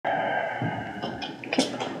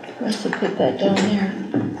Let's put that down there.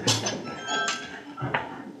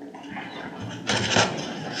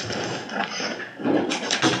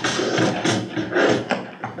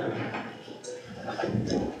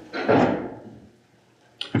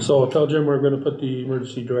 So tell Jim we're gonna put the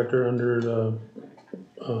emergency director under the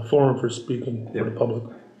forum for speaking for the public.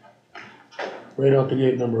 Right out the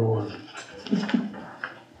gate, number one.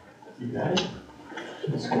 You got it?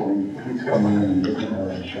 He's coming in and getting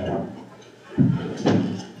a shot.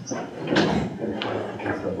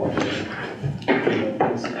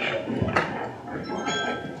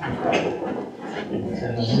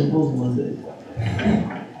 Monday.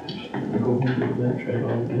 Go home to the bed, try it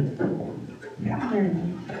all again.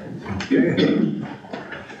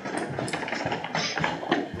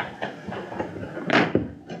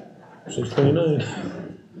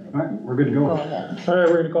 $6:29. All right, we're good to go. Go ahead. All right,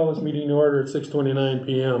 we're gonna call this meeting to order at 6:29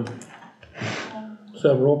 PM. Let's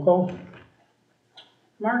have a roll call.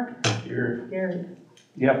 Mark? Here. Gary?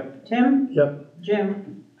 Yep. Tim? Yep.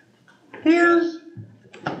 Jim? Here?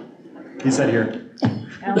 He said here.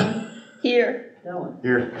 Alan? Here. Dylan?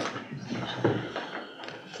 Here.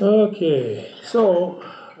 Okay, so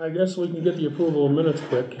I guess we can get the approval of minutes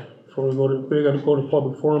quick before we gotta go to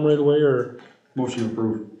public forum right away, or? Motion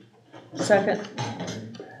approved. Second.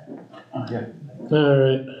 Yeah. All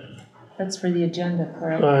right, That's for the agenda,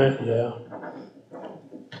 correct? yeah.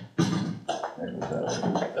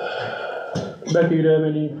 Becky, do you have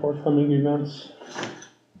any forthcoming events?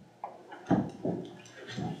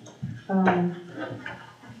 Are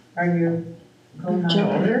you going on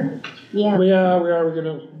order? Yeah. We are, we're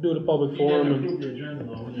gonna do the public forum and.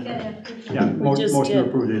 Yeah, just motion to did.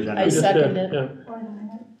 approve the agenda. I We just second did, it. yeah.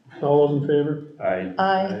 All those in favor? Aye.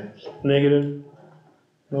 Aye. Negative?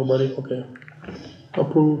 Nobody? Okay.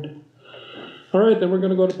 Approved. All right, then we're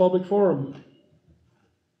gonna go to public forum.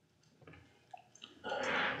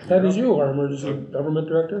 That is you, our emergency government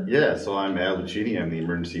director? Yeah, so I'm Al Lucchini, I'm the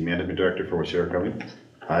Emergency Management Director for Washera County.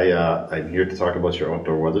 I'm here to talk about your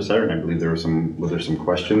outdoor weather siren. I believe were there some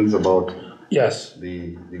questions about Yes,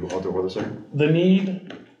 the outdoor weather siren? the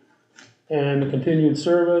need and the continued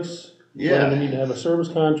service. Yeah. Whether we need to have a service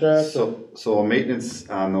contract. So maintenance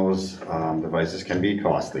on those devices can be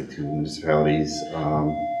costly to municipalities.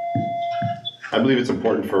 I believe it's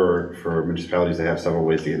important for municipalities to have several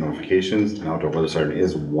ways to get notifications, and outdoor weather siren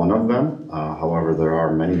is one of them. However, there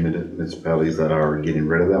are many municipalities that are getting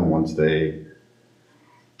rid of them once they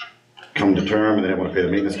come to term and they don't want to pay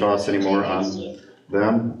the maintenance costs anymore on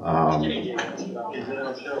them.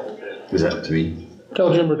 Is that to me?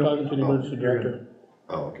 Tell Jim we're talking to the emergency director.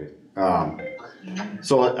 Oh, okay.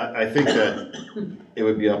 So I think that it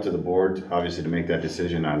would be up to the board, obviously, to make that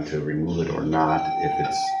decision on to remove it or not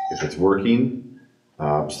if it's working.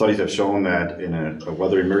 Studies have shown that in a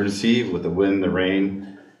weather emergency with the wind, the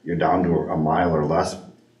rain, you're down to a mile or less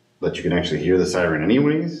that you can actually hear the siren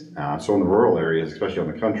anyways. So in the rural areas, especially out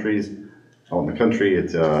in the country,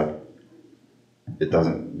 it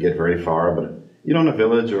doesn't get very far. But in a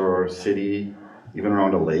village or city, even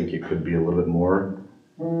around a lake, it could be a little bit more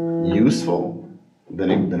useful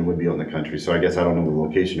than it would be out in the country. So I guess I don't know the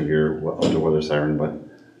location of your outdoor weather siren, but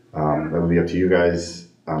that would be up to you guys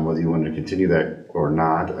whether you want to continue that or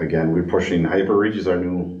not. Again, we're pushing HyperReach is our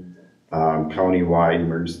new county-wide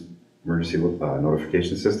emergency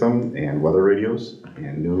notification system, and weather radios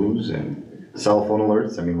and news and cell phone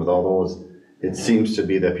alerts. I mean, with all those, it seems to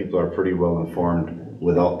be that people are pretty well informed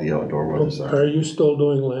without the outdoor weather siren. Are you still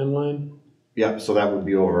doing landline? Yeah, so that would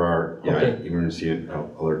be over our Okay. emergency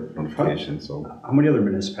alert notification. So How many other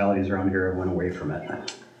municipalities around here went away from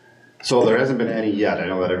it? there hasn't been any yet. I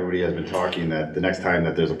know that everybody has been talking that the next time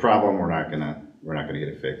that there's a problem, we're not gonna get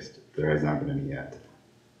it fixed. There has not been any yet.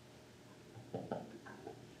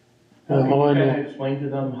 All I Can know. I explain to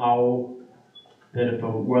them how, that if a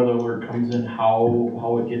weather alert comes in,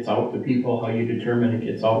 how it gets out to people, how you determine it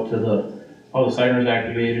gets out to how the siren's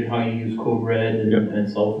activated, how you use code red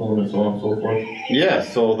and cell phone and so on and so forth? Yeah,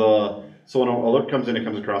 so when an alert comes in, it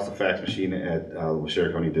comes across the fax machine at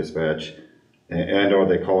Washera County Dispatch, and or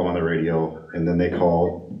they call them on the radio, and then they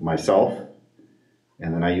call myself,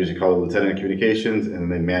 and then I usually call the lieutenant of communications, and then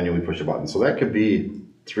they manually push a button. So that could be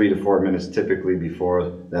 3 to 4 minutes typically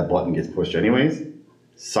before that button gets pushed anyways.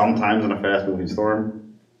 Sometimes in a fast moving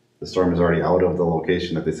storm, the storm is already out of the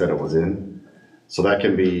location that they said it was in. So that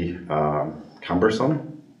can be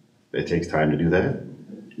cumbersome. It takes time to do that.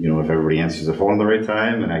 If everybody answers the phone at the right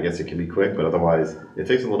time, and I guess it can be quick, but otherwise it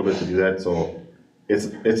takes a little bit to do that. So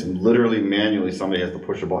it's literally manually somebody has to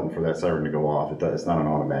push a button for that siren to go off. It's not an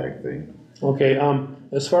automatic thing. Okay,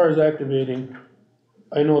 as far as activating,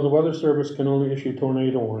 I know the weather service can only issue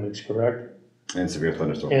tornado warnings, correct? And severe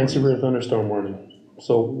thunderstorm. and warnings. severe thunderstorm warning.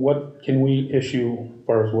 So what can we issue as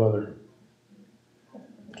far as weather?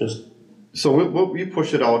 Just, So we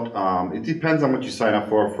push it out, it depends on what you sign up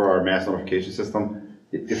for our mass notification system.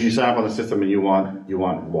 If you sign up on the system and you want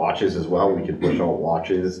watches as well, we can push out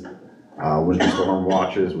watches, winter storm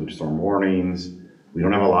watches, winter storm warnings. We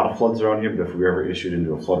don't have a lot of floods around here, but if we ever issued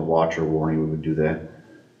into a flood watch or warning, we would do that.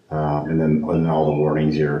 And then all the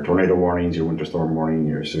warnings, your tornado warnings, your winter storm warning,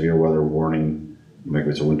 your severe weather warning, maybe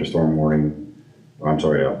it's a winter storm warning, I'm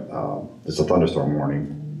sorry, it's a thunderstorm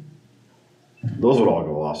warning. Those would all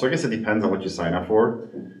go off. So I guess it depends on what you sign up for.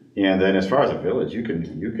 And then as far as a village, you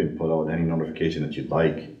can put out any notification that you'd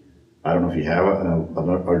like. I don't know if you have it,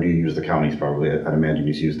 or do you use the counties probably? I'd imagine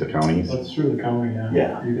you use the counties. That's through the county, yeah.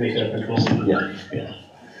 Yeah. You guys have control. Yeah.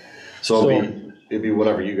 So it'd be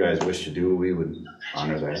whatever you guys wish to do, we would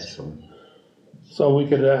honor that, so. so we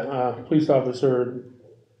could, police officer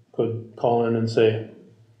could call in and say,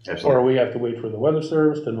 or Absolutely. we have to wait for the weather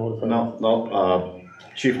service to notify? No,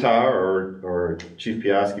 Chief Tar or Chief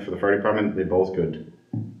Piaski for the fire department, they both could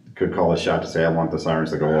call a shot to say, I want the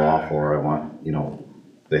sirens to go off, or I want,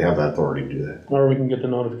 they have that authority to do that. Or we can get the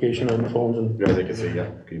notification on the phones and, Yeah, they could say, yeah,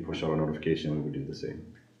 can you push out a notification, we would do the same.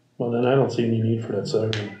 well, then I don't see any need for that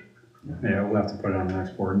siren. Yeah, we'll have to put it on the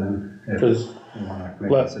next board then. if Because we wanna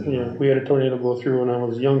make a decision. we had a tornado go through when I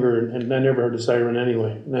was younger and I never heard the siren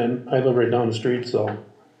anyway. And then I live right down the street, so.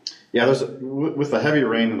 Yeah, with the heavy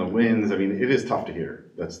rain and the winds, I mean, it is tough to hear.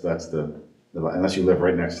 That's the unless you live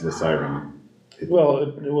right next to the siren. Well,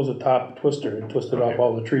 it was a top twister. It twisted off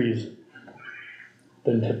all the trees.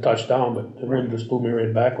 Didn't hit touch down, but the wind just blew me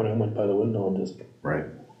right back when I went by the window and just. Right.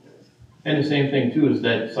 And the same thing too is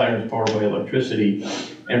that siren's powered by electricity,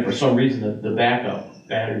 and for some reason the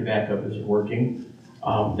battery backup isn't working.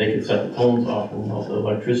 They could set the phones off and allow the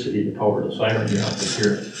electricity to power the siren, you have to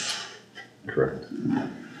hear it. Correct.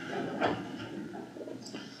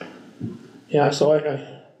 Yeah, so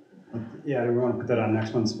Yeah, do we wanna put that on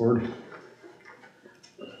next month's board?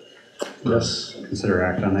 yes. Consider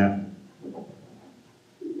act on that.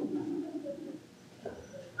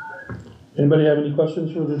 Anybody have any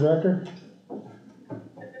questions for the director?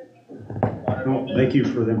 No, thank you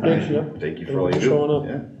for the Thanks, information. yeah. Thank you for all you Thanks do. for showing up.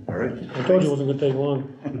 Yeah, all right. I told you it wasn't gonna take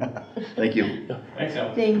long. Thank you. Thanks,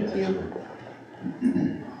 Al. Thank you.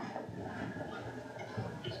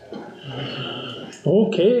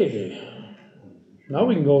 Okay. Now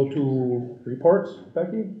we can go to reports,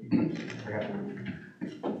 Becky?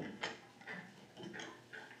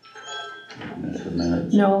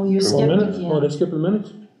 No, you Oh, skipped minutes? Oh, again. they skipped the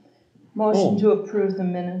minutes? Motion to approve the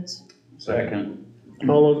minutes. Second.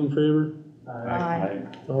 All those in favor? Aye.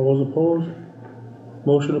 All those opposed?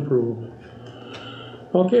 Motion approved.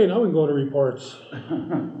 Okay, now we can go to reports.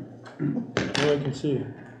 Now I can see.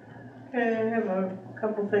 Okay, I have a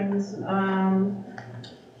couple things.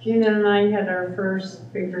 Gina and I had our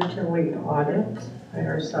first big utility audit by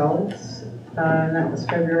ourselves. And that was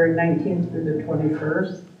February 19th through the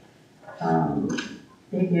 21st.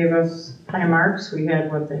 He gave us high marks. We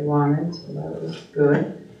had what they wanted, so that was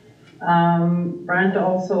good. Brent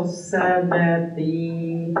also said that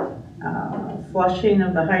the flushing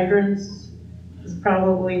of the hydrants is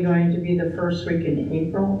probably going to be the first week in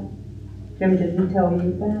April. Jim, did he tell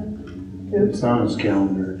you that too? It's on his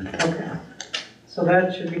calendar. Okay, so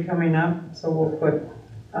that should be coming up, so we'll put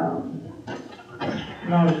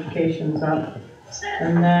notifications up.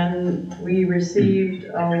 And then we received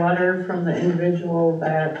a letter from the individual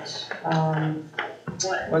that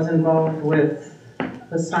was involved with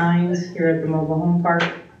the signs here at the mobile home park.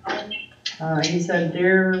 He said,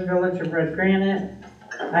 "Dear Village of Redgranite,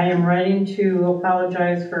 I am writing to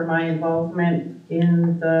apologize for my involvement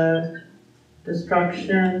in the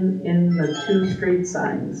destruction in the 2 street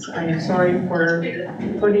signs. I am sorry for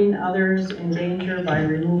putting others in danger by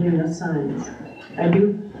removing the signs. I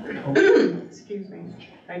do, excuse me,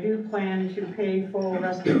 I do plan to pay full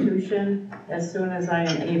restitution as soon as I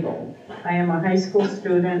am able. I am a high school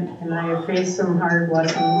student and I have faced some hard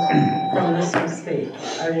lessons from this mistake.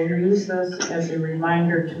 I will use this as a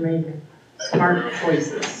reminder to make smart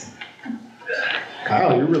choices."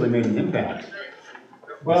 Kyle, you really made an impact.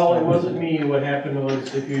 Well, it wasn't me. What happened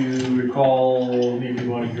was, if you recall, maybe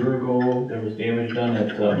about a year ago, there was damage done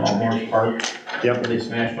at Mount Morris Park. Yep. They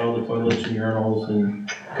smashed all the toilets and urinals and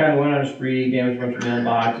kind of went on a spree, damaged a bunch of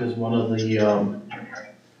mailboxes.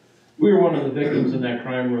 We were one of the victims in that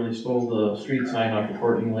crime where they stole the street sign off of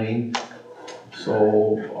Courtney Lane.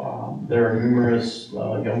 So there are numerous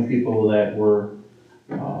young people that were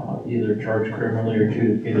either charged criminally or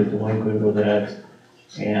adjudicated delinquent with that.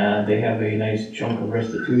 And they have a nice chunk of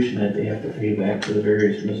restitution that they have to pay back to the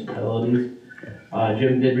various municipalities.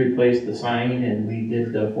 Jim did replace the sign, and we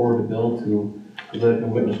did forward a bill to the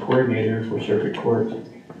witness coordinator for circuit court.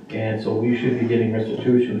 And so we should be getting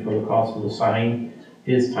restitution for the cost of the sign,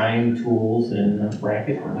 his time, tools, and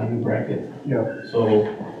bracket, a new bracket. Yeah. So,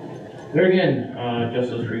 there again,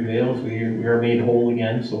 justice prevails, we are made whole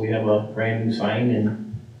again, so we have a brand new sign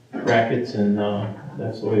and brackets, and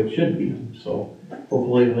that's the way it should be. So,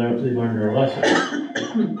 hopefully they learned their lesson.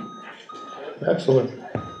 Excellent.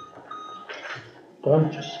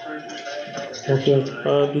 Done? Okay,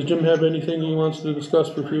 does Jim have anything he wants to discuss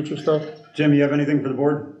for future stuff? Jim, you have anything for the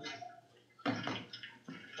board?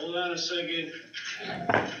 Hold on a second.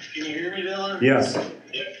 Can you hear me, Dylan? Yes.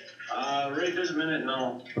 Right this minute,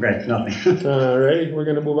 no. Okay, nothing. Alrighty, we're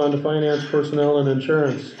gonna move on to finance, personnel, and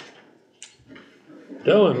insurance.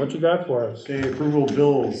 Dylan, what you got for us? Okay, approval of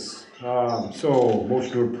bills. So,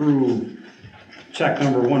 motion to approve check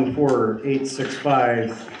number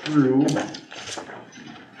 14865 through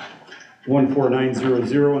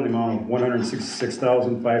 14900 in the amount of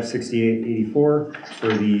 $166,568.84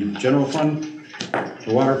 for the general fund.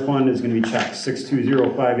 The water fund is going to be check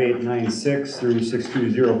 6205896 through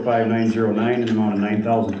 6205909 in the amount of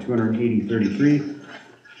 $9,280.33.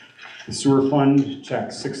 The sewer fund, check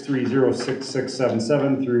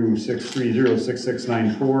 6306677 through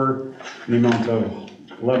 6306694 in the amount of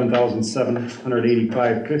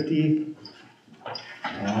 $11,785.50.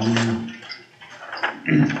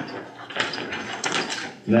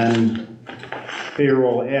 Then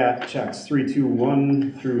payroll at checks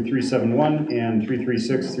 321 through 371 and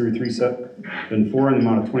 336 through 374 in the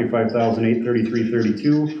amount of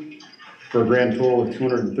 $25,833.32 for a grand total of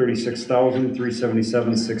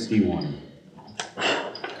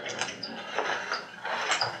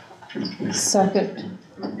 $236,377.61. Second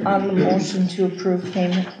on the motion to approve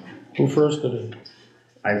payment. Who first did it?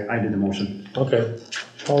 I did the motion. Okay,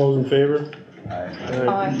 all those in favor?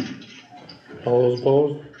 Aye. All those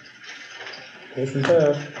opposed? Motion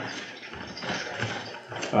passed.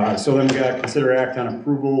 So then we got to consider act on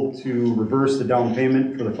approval to reverse the down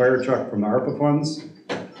payment for the fire truck from the ARPA funds.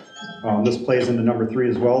 This plays into number 3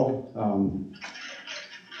 as well.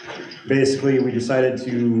 Basically, we decided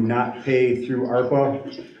to not pay through ARPA,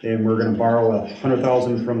 and we're going to borrow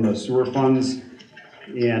 $100,000 from the sewer funds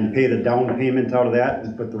and pay the down payment out of that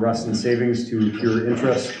and put the rest in savings to pure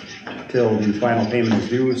interest till the final payment is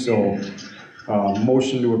due. So,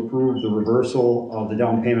 motion to approve the reversal of the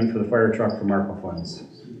down payment for the fire truck from ARPA funds.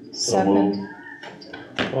 Second.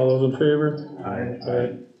 All those in favor?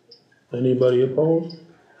 Aye. Anybody opposed?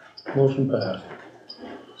 Motion passed.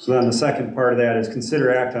 So then the second part of that is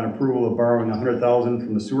consider act on approval of borrowing $100,000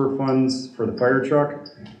 from the sewer funds for the fire truck.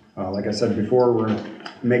 Like I said before, we're gonna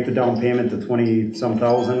make the down payment to 20-some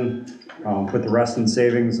thousand, put the rest in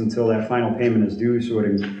savings until that final payment is due, so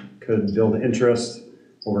it could build interest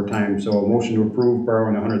over time. So a motion to approve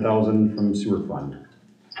borrowing $100,000 from the sewer fund.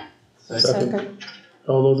 Second.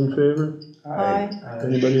 All those in favor? Aye.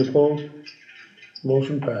 Anybody opposed?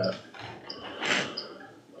 Motion passed.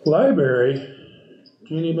 Library,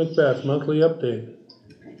 Jeannie Macbeth, monthly update.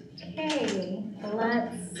 Okay,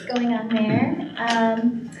 lots going on there.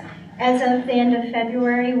 As of the end of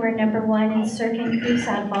February, we're #1 in CERC increase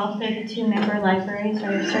out of all 32 member libraries.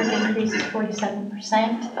 Our CERC increase is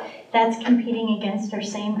 47%. That's competing against our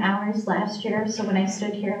same hours last year. So when I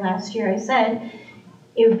stood here last year, I said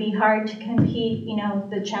it would be hard to compete. You know,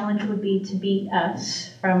 the challenge would be to beat us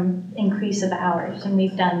from increase of hours. And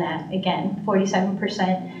we've done that. Again,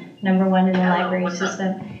 47%, #1 in the library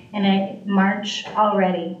system. And March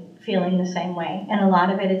already feeling the same way. And a lot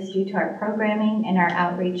of it is due to our programming and our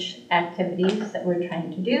outreach activities that we're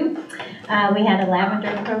trying to do. We had a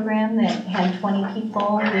lavender program that had 20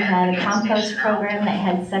 people. We had a compost program that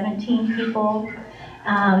had 17 people.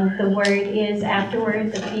 The word is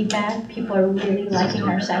afterward, the feedback, people are really liking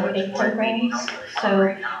our Saturday programs.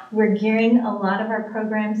 So we're gearing a lot of our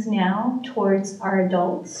programs now towards our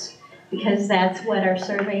adults, because that's what our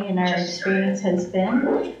survey and our experience has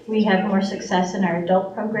been. We have more success in our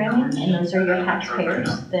adult programming, and those are your taxpayers,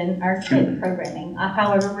 than our kid programming.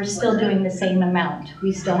 However, we're still doing the same amount.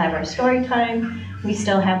 We still have our story time, we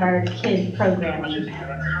still have our kid programming.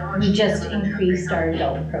 We just increased our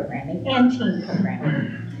adult programming and teen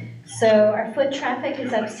programming. So our foot traffic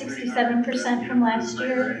is up 67% from last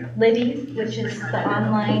year. Libby, which is the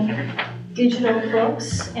online digital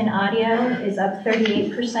books and audio, is up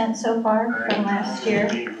 38% so far from last year.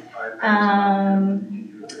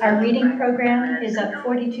 Our reading program is up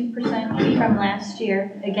 42% from last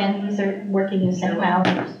year. Again, these are working the same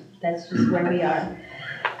hours. That's just where we are.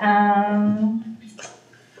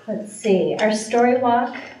 Let's see, our story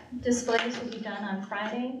walk displays will be done on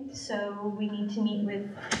Friday, so we need to meet with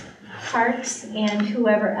Parks and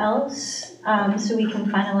whoever else, so we can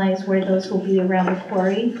finalize where those will be around the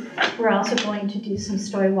quarry. We're also going to do some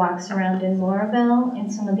story walks around in Lauraville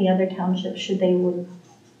and some of the other townships should they would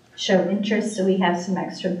show interest, so we have some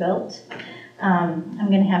extra built. I'm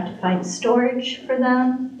gonna have to find storage for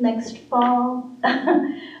them next fall,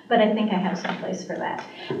 but I think I have some place for that.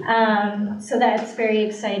 So that's very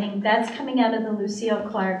exciting. That's coming out of the Lucille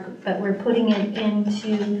Clark, but we're putting it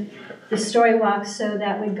into the story walk, so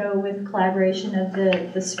that would go with collaboration of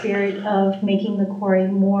the spirit of making the quarry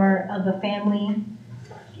more of a family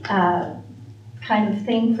kind of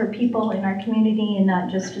thing for people in our community and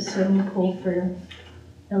not just a swimming pool for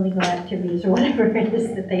illegal activities or whatever it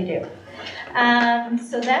is that they do.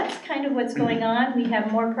 So that's kind of what's going on. We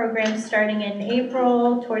have more programs starting in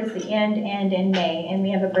April, towards the end, and in May. And we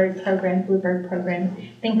have a bird program, bluebird program.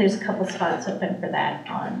 I think there's a couple spots open for that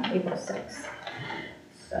on April 6th.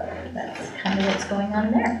 So that's kind of what's going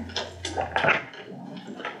on there.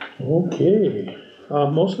 Okay.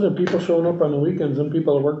 Most of the people showing up on the weekends and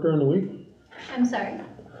people that work during the week? I'm sorry.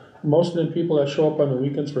 Most of the people that show up on the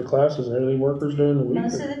weekends for classes, are they workers during the week?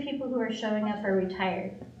 Most of the people who are showing up are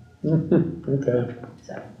retired. Okay.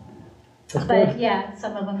 So, That's but good. yeah,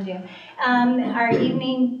 some of them do. Our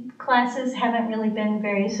evening classes haven't really been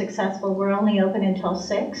very successful. We're only open until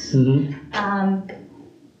 6.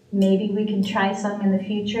 Maybe we can try some in the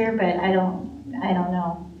future, but I don't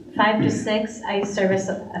know. 5 to 6, I service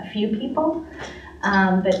a few people,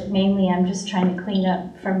 but mainly I'm just trying to clean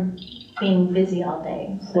up from being busy all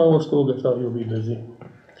day. So. Well, when school gets out, you'll be busy.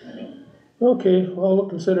 Okay, well, we'll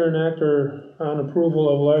consider an act on approval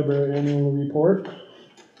of library annual report.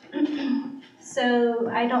 So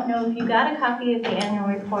I don't know if you got a copy of the annual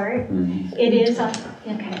report. It is on,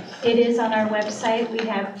 okay. It is on our website. We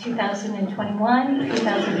have 2021,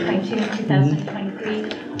 2022,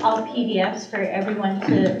 2023, all PDFs for everyone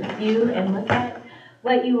to view and look at.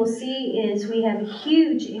 What you will see is we have a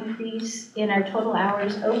huge increase in our total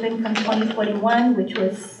hours open from 2021, which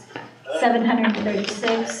was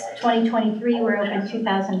 736. 2023, we're open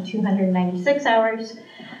 2,296 hours.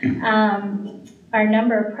 Our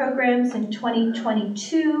number of programs in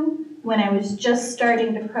 2022, when I was just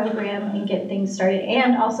starting to program and get things started,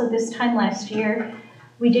 and also this time last year,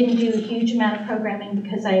 we didn't do a huge amount of programming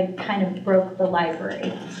because I kind of broke the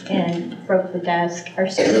library and broke the desk, our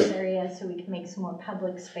service area, so we could make some more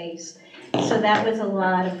public space. So that was a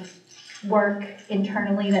lot of work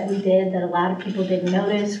internally that we did that a lot of people didn't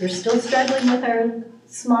notice. We're still struggling with our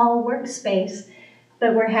small workspace,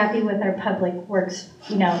 but we're happy with our public works,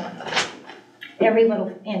 you know. Every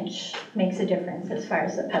little inch makes a difference as far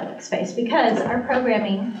as the public space, because our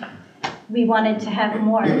programming, we wanted to have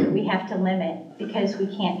more, but we have to limit because we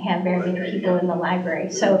can't have very many people in the library.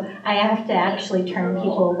 So I have to actually turn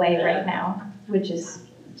people away right now, which is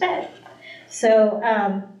sad. So,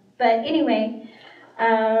 but anyway,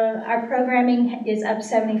 our programming is up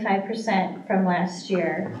 75% from last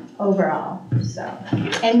year overall. So,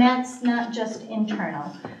 and that's not just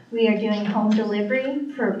internal. We are doing home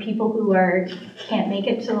delivery for people who can't make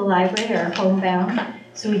it to the library or are homebound.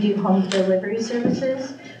 So we do home delivery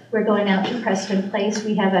services. We're going out to Preston Place.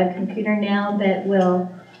 We have a computer now that will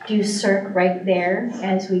do circ right there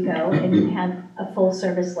as we go and have a full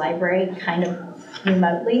service library kind of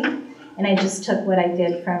remotely. And I just took what I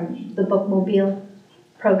did from the Bookmobile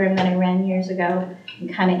program that I ran years ago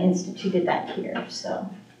and kind of instituted that here. So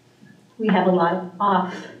we have a lot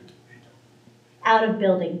of out of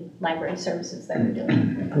building library services that we're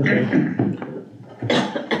doing. Okay.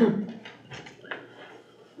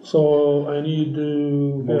 So I need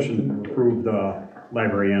to Motion to approve the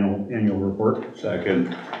library annual report.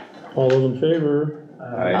 Second. all those in favor,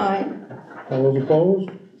 Aye. all those opposed,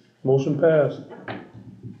 motion passed.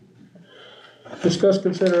 Discuss,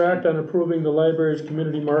 consider act on approving the library's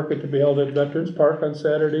community market to be held at Veterans Park on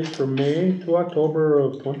Saturdays from May to October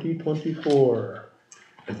of 2024.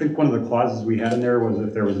 I think one of the clauses we had in there was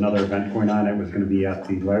if there was another event going on, it was gonna be at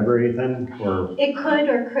the library then, or It could,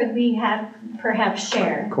 or could we have perhaps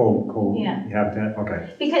share? Yeah. You have to,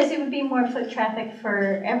 okay. Because it would be more foot traffic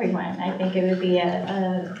for everyone. I think it would be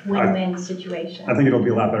a win-win situation. I think it'll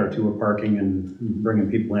be a lot better too with parking and bringing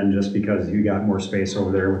people in just because you got more space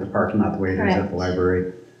over there with the parking lot the way it is at Correct. the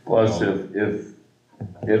library. Plus,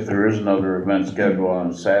 if there is another event scheduled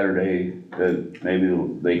on Saturday, that maybe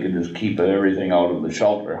they could just keep everything out of the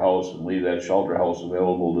shelter house and leave that shelter house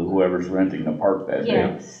available to whoever's renting the park that day.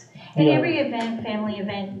 Yes. And Yeah. every event, family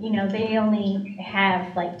event, you know, they only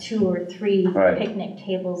have like 2 or 3 Right. picnic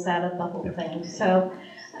tables out of the whole thing. So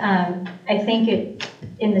I think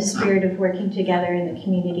in the spirit of working together in the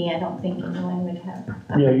community, I don't think anyone would have.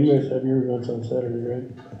 Yeah, you guys have your events on Saturday,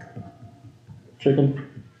 right? Chicken,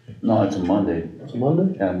 No, it's a Monday, it's a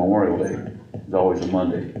Monday? yeah, Memorial Day, it's always a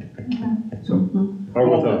Monday. I'll go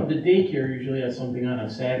Well, with the daycare usually has something on a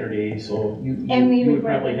Saturday, so And we you would would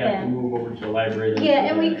work probably with have to them. move over to the library. then Yeah, do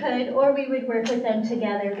and we that. could, or we would work with them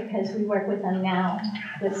together because we work with them now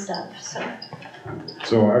with stuff, so.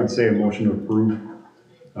 So I would say a motion to approve,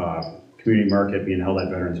 community market being held at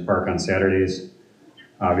Veterans Park on Saturdays.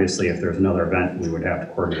 Obviously, if there's another event, we would have to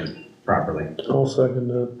coordinate properly. I'll second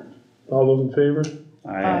that. All those in favor?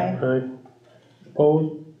 Aye. Aye.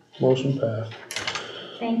 Opposed? Motion passed.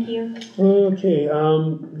 Thank you. Okay,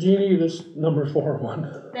 Jeannie, this number 4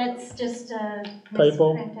 one. That's just a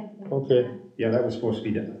Typo? misprint, I think. Okay. Yeah, that was supposed to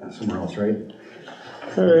be done somewhere else, right?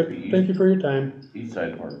 All right, thank you for your time. East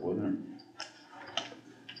Side Park, wasn't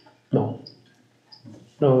No.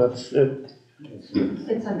 No, that's it,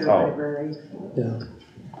 It's under Oh. library. yeah.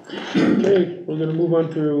 Okay, we're gonna move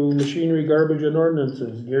on to machinery, garbage, and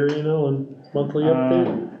ordinances. Gary and Ellen, monthly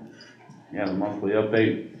update? it? Yeah, the monthly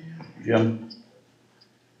update, Jim?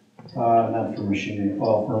 Not for machinery,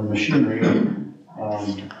 well, for machinery,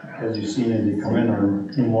 as you've seen as you come in,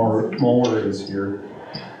 our mower is here.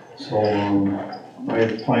 So, my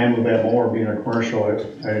plan with that mower being a commercial,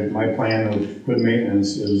 my plan of good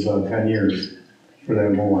maintenance is 10 years for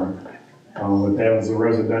that mower. If that was a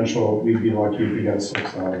residential, we'd be lucky if we got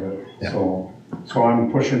 6 out of it. So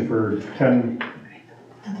I'm pushing for 10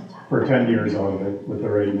 years out of it with the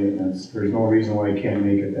right maintenance. There's no reason why I can't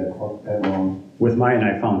make it that long. With mine,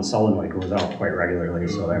 I found the solenoid goes out quite regularly,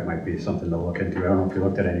 so that might be something to look into. I don't know if you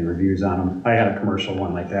looked at any reviews on them. I had a commercial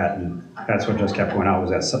one like that, and that's what just kept going out, was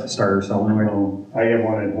that starter solenoid. I have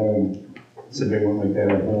one at home, it's a big one like that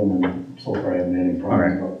at home, and so far I haven't had any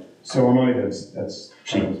problems. But solenoid, that's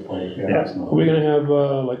Cheap. play. Yeah. It's not. Are we gonna have,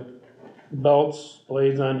 like, belts,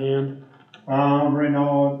 blades on hand? Right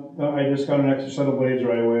now, I just got an extra set of blades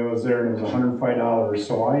right away. I was there and it was $105,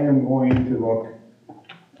 so I am going to look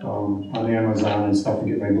on Amazon and stuff to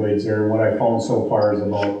get my blades there. And what I found so far is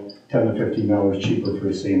about $10 to $15 cheaper for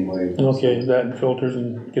the same blade. Okay, that and filters,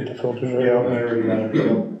 and get the filters right? Yeah, I already got it. Yep.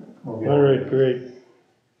 Okay. All right, great.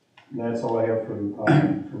 That's all I have for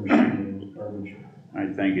machinery and garbage. All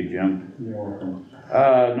right, thank you, Jim. You're welcome.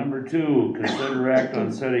 Number 2, consider act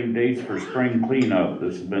on setting dates for spring cleanup.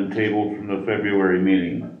 This has been tabled from the February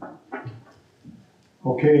meeting.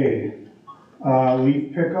 Okay,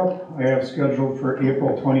 leaf pickup, I have scheduled for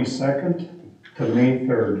April 22nd to May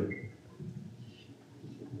 3rd.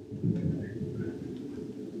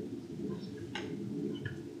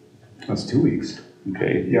 That's 2 weeks.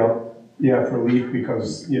 Okay, Yeah, for leaf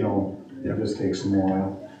because, it just takes them a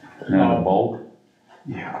while. and then the bulk?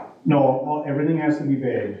 Yeah. No, everything has to be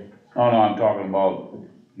bagged. Oh, no, I'm talking about,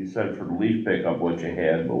 you said for the leaf pickup what you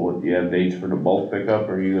had, but what, do you have dates for the bulk pickup,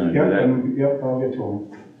 or are you gonna do that? Yep, I'll get to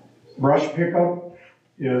them. Brush pickup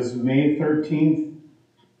is May 13th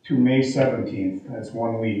to May 17th. That's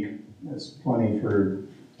 1 week. That's plenty for,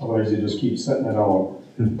 otherwise you just keep setting it out.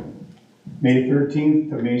 May 13th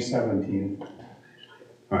to May 17th.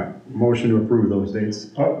 All right, motion to approve those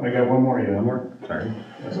dates. Oh, I got one more, yeah. One more, sorry.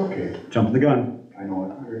 That's okay. Jumping the gun. I know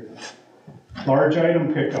it. Large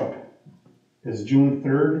item pickup is June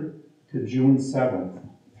 3rd to June 7th,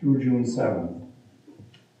 through June 7th.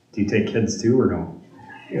 Do you take kids too, or no?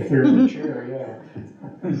 If they're in the chair, yeah.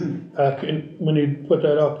 When you put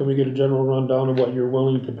that out, can we get a general rundown of what you're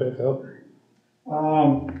willing to pick up?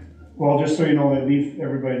 Well, just so you know, that leaf,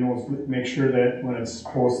 everybody knows, make sure that when it's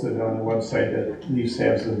posted on the website, that leaf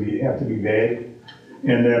have to be bagged.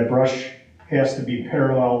 And that brush has to be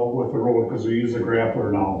parallel with the road, because we use a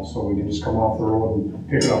grappler now, so we can just come off the road and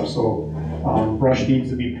pick it up. So, brush needs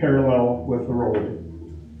to be parallel with the road.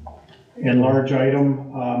 And large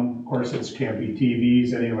item, of course, can't be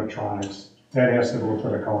TVs, any electronics. That has to go to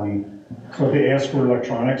the county. So if they ask for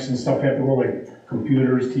electronics and stuff, have to go like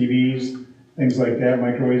computers, TVs, things like that,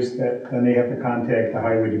 microwaves, then they have to contact the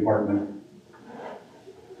highway department.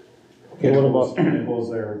 Okay, what about, It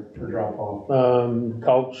goes there for drop off.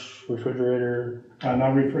 couch, refrigerator?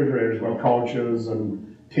 Not refrigerators, but couches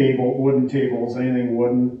and wooden tables, anything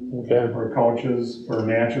wooden, Okay, or couches, or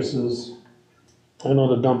mattresses. I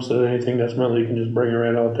know the dumps, anything that's metal, you can just bring it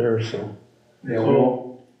right out there, so. Yeah,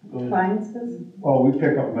 Appliances? well, we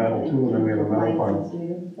pick up metal too, and then we have a metal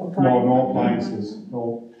pile. No appliances,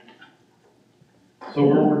 no. So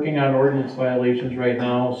we're working on ordinance violations right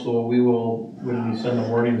now, so we will, when we send the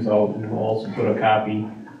warnings out, we will also put a copy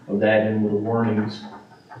of that in with the warnings.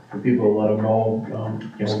 for people to let them know,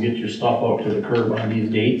 you know, get your stuff out to the curb on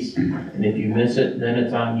these dates. And if you miss it, then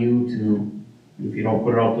it's on you to, if you don't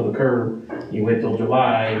put it out to the curb, you wait till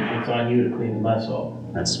July, it's on you to clean the mess up.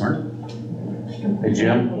 That's smart. Hey,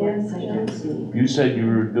 Jim, you said you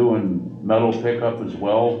were doing metal pickup as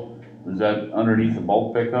well. Is that underneath the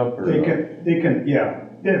bulk pickup or? They can, yeah.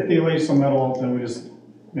 If they lay some metal out, then we just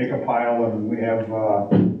make a pile and we have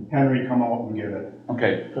Henry come out and get it.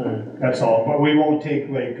 Okay, That's all. But we won't take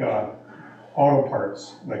like auto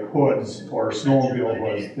parts, like hoods or snowmobile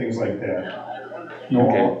hoods, things like that. No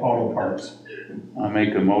Okay. auto parts. I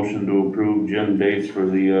make a motion to approve Jim dates for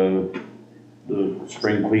the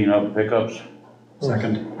spring cleanup pickups.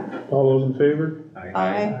 Second. All those in favor?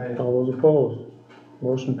 Aye. All those opposed?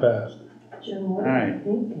 Motion passed. Jim, what All right. about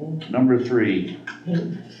paint can? Number 3,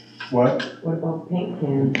 What? What about paint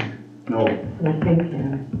can? No. No paint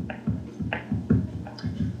can.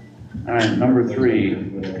 all right, number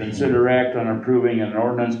 3, consider act on approving an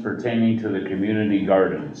ordinance pertaining to the community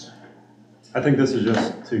gardens. I think this is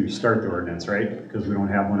just to start the ordinance, right? Because we don't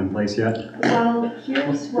have one in place yet. Well,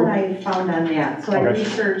 here's what I found on that. So I Okay.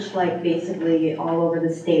 researched like basically all over the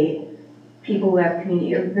state, people who have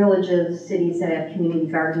community, or villages, cities that have community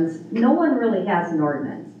gardens. No one really has an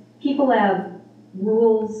ordinance. People have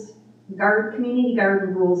rules, community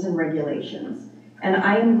garden rules and regulations. And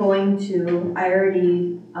I am going to,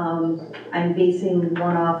 I'm basing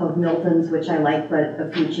one off of Milton's, which I like, but a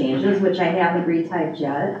few changes, which I haven't retyped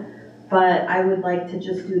yet. But I would like to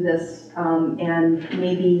just do this, and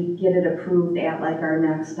maybe get it approved at like our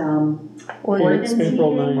next, ordinance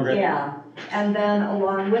April meeting. 9th. Yeah, and then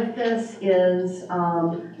along with this is,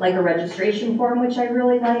 like a registration form, which I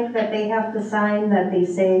really like, that they have to sign, that they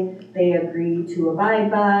say they agree to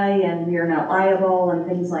abide by, and we are not liable, and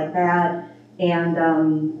things like that.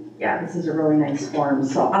 And, yeah, this is a really nice form,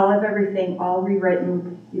 so I'll have everything all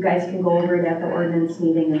rewritten. You guys can go over it at the ordinance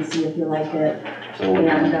meeting and see if you like it. So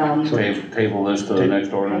And, table this to the next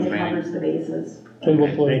kind ordinance of meeting. covers the bases. Table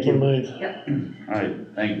Okay, play thank you. tonight. All right,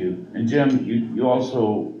 thank you. And Jim, you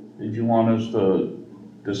also, did you want us to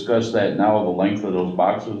discuss that now, the length of those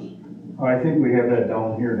boxes? I think we have that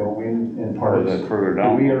down here, don't we, in Or parts? is that further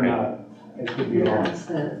down? We are Okay. not. It could be wrong. That's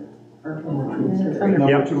the, Number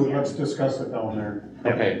Yep. 2, let's discuss it down there,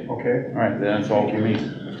 Okay, okay? all right, then that's all for me.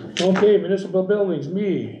 Okay, municipal buildings,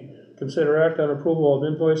 me. Consider act on approval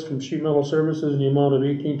of invoice from Sheet Metal Services in the amount of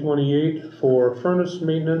 $18.28 for furnace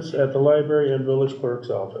maintenance at the library and village clerk's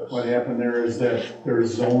office. What happened there is that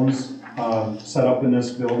there's zones set up in this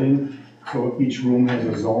building, so each room has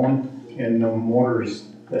a zone, and the motors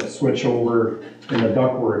that switch over in the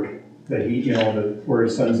ductwork, the heat, you know, where it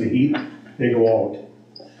sends the heat, they go out.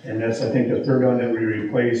 And that's, I think, the third one that we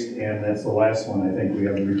replaced, and that's the last one I think we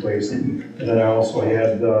haven't replaced. And then I also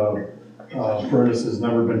had the furnace has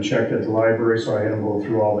never been checked at the library, so I had to go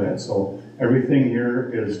through all that. So everything here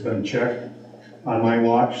has been checked on my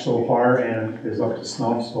watch so far and is up to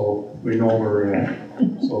snuff, so we know where we're at.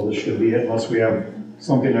 So this should be it, unless we have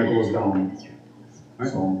something that goes down.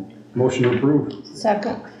 So, Motion to approve.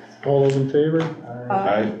 Second. All those in favor?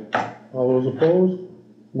 Aye. All those opposed?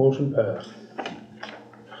 Motion passed.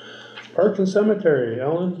 Parks and Cemetery,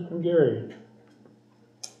 Ellen and Gary.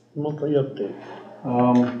 Monthly update.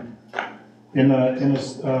 in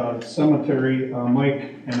the cemetery,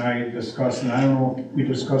 Mike and I discussed, and I don't know if we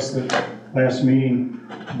discussed it last meeting,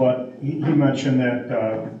 but he mentioned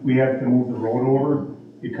that we have to move the road over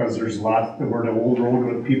because there's lots, where the old road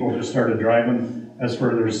where people just started driving, that's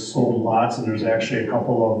where there's sold lots, and there's actually a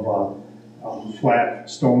couple of flat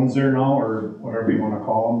stones there now, or whatever you want to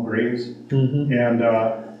call them, graves. Mm-hmm. And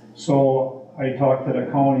so I talked to the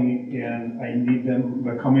county, and I need them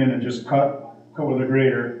to come in and just cut with a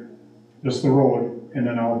grader, just the road, and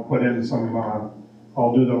then I'll put in some,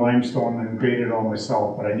 I'll do the limestone and grade it all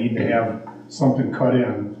myself, but I need to have something cut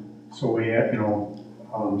in, so we have,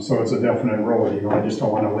 so it's a definite road, I just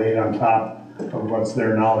don't want to lay it on top of what's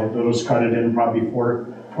there now. They'll just cut it in probably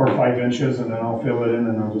 4 or 5 inches, and then I'll fill it in,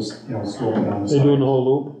 and I'll just, slope it on the They side. doing the whole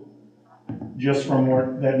loop? Just from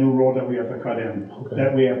where, that new road that we have to cut in, Okay.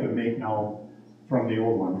 that we have to make now from the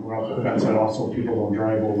old one. We'll have to fence it off so people don't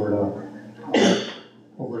drive over the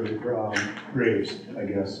graves, I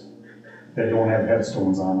guess, that don't have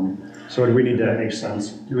headstones on them. So do we need That to, makes sense.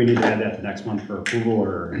 do we need to add that to next month for approval,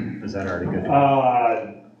 or is that already good?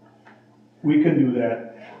 We can do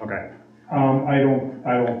that. Okay, I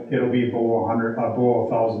don't, it'll be below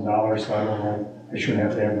 $1,000, so I don't know, I shouldn't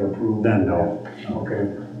have to have it approved. Then no.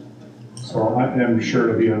 Okay. So I'm sure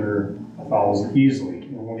it'll be under 1,000 easily.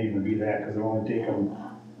 It won't even be that, because it'll only take them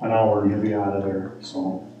an hour and he'll be out of there,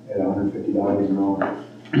 so at $150 an hour.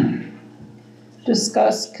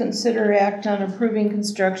 Discuss, consider act on approving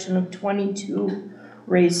construction of 22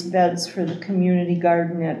 raised beds for the community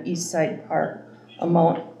garden at East Side Park.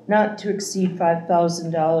 Amount not to exceed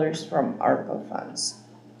 $5,000 from ARPA funds.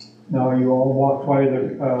 Now, you all walked by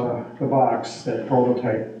the box, that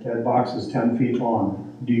prototype, that box is 10 feet long.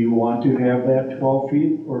 Do you want to have that 12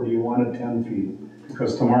 feet, or do you want it 10 feet?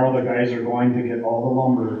 Because tomorrow the guys are going to get all the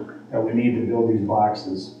lumber that we need to build these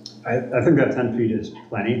boxes. I think that 10 feet is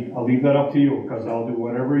plenty. I'll leave that up to you, because I'll do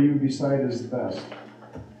whatever you decide is the best.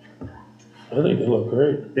 I think they look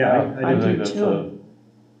great. Yeah, I do think that's too.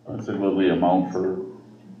 that's a goodly amount for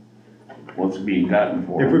what's being gotten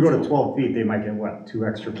for. If we go them, to so- 12 feet, they might get, what, 2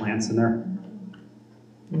 extra plants in there?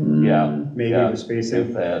 Yeah. Maybe yeah, the spacing.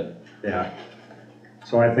 If that, Yeah.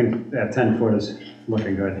 So I think that 10 foot is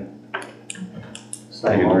looking good. So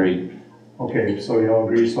I agree. Okay, so you all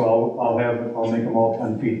agree, so I'll make them all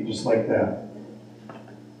 10 feet, just like that.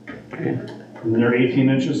 Okay. And they're 18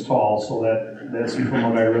 inches tall, so that's from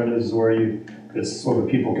what I read is where it's so that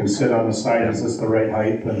people can sit on the side, is this the right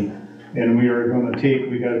height? And we are gonna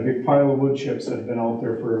we got a big pile of wood chips that have been out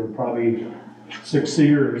there for probably 6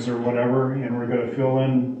 years or whatever, and we're gonna fill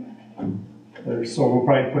in, so we'll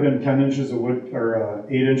probably put in 10 inches of wood, or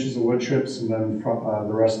 8 inches of wood chips, and then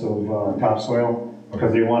the rest of topsoil,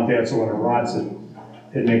 because they want that so when it rots,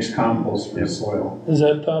 it makes compost for the soil. Is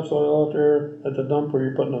that topsoil out there at the dump where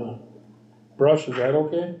you're putting a brush, is that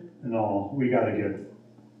okay? No, we gotta get.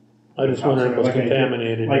 I just wondered if it was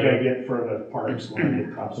contaminated. Like I get for the parks when I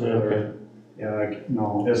get topsoil. Okay. Yeah,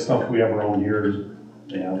 no, this stuff we have around here is,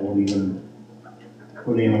 yeah, wouldn't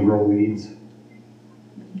even grow weeds.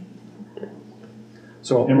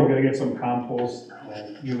 So, And we're gonna get some compost,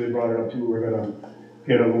 Julie brought it up too, we're gonna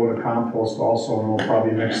get a load of compost also, and we'll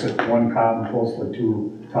probably mix it 1 compost with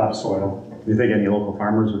 2 topsoil. do you think any local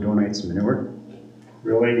farmers would donate some manure?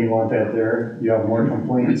 Really, you want that there? You have more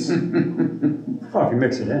complaints? Well, if you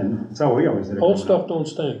mix it in, that's how we always did it. Old stuff don't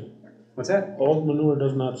stink. What's that? Old manure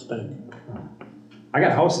does not stink. I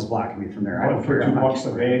got houses blocking me from there. I don't For figure out.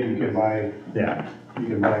 $2 a bag, you can buy Yeah,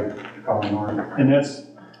 cow manure.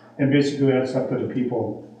 And basically that's up to the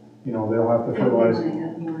people, they'll have to fertilize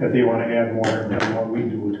if they wanna add more than what we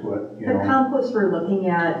do to it, The compost we're looking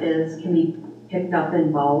at can be picked up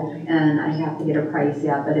in bulk, and I have to get a price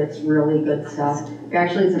yet, but it's really good stuff. There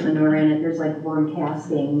actually isn't manure in it, there's like worm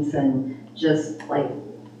castings and just like,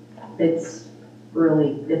 it's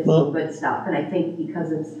good stuff. And I think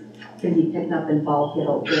because can be picked up in bulk,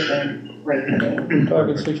 it'll get in right away. We're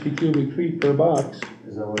talking 60 cubic feet per box.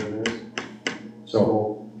 Is that what it is?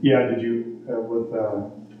 so, Yeah, did you,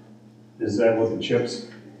 is that with the chips?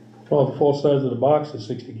 Well, the full size of the box is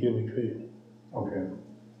 60 cubic feet. Okay,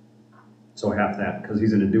 so half that, because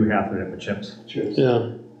he's gonna do half of it with chips. chips.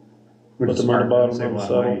 Yeah, Which Put is them on the smart, bottom save a of the lot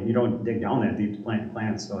of money. settle. You don't dig down that deep to plant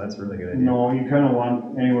plants, so that's a really good idea. No, you kinda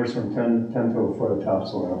want anywhere from 10 to a foot of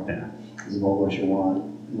topsoil. Yeah. Is about what you want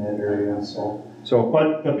in that area, so. So,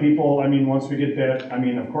 But the people, once we get that,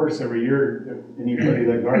 of course, every year, anybody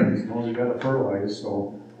that gardens knows you gotta fertilize,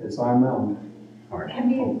 so it's on them. Have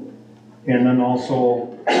you, And then also,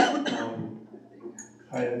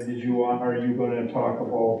 are you gonna talk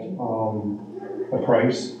about, the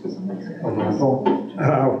price of rental?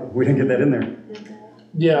 we didn't get that in there.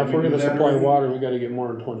 yeah, if we're gonna supply water, we gotta get more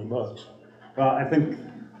than 20 bucks. Well, I think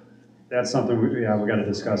that's something we gotta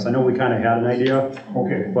discuss. I know we kinda had an idea,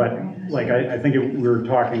 Okay, but like, I think we were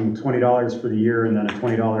talking $20 for the year and then a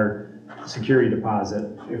 $20 security deposit.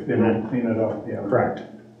 if they don't clean it up, yeah. Correct.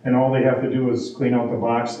 And all they have to do is clean out the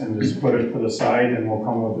box and just put it to the side, and we'll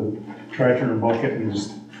come with a tractor and bucket and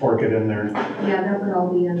just fork it in there. Yeah, that would all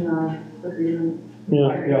be in the agreement.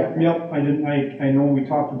 Yeah, Yep, I know we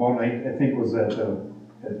talked about it, I think it was at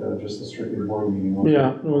just a strictly board meeting. wasn't it?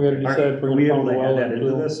 yeah, we gotta decide if we're Are we gonna able pump to a add well that in into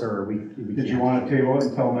too. this, or we Did you can't? want to table it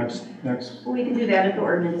until next? Well, we can do that at the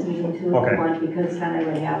ordinance meeting too, if Okay. you want, because then I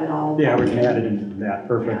would have it all. Yeah, we can add it into that,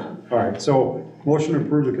 perfect. All right, so motion to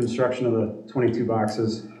approve the construction of the 22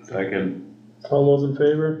 boxes. Second, All those in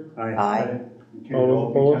favor? Aye. Okay, All it'll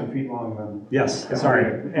be opposed? 10 feet long then. Yes, sorry,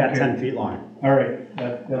 at Okay. 10 feet long. All right,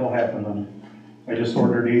 that'll happen then. I just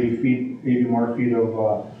ordered 80 more feet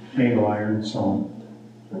of angle iron, so.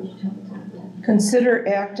 Consider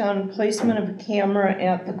act on placement of a camera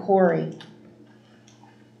at the quarry.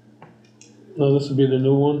 No, this would be the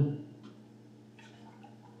new one.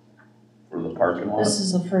 for the parking lot. This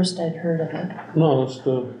is the first I'd heard of it. No, it's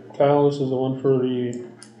Kyle, this is the one for the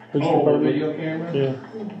police department. Video camera? Yeah,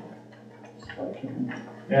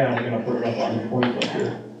 Yeah, we're gonna put it up on the point up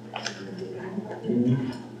here.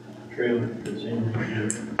 Trailer, it's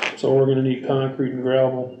in. so we're gonna need concrete and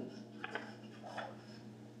gravel.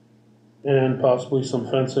 and possibly some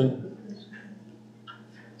fencing.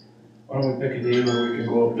 Why don't we pick a day where we can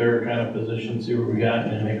go up there, kind of position, see what we got,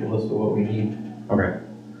 and make a list of what we need. Okay.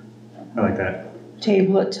 I like that.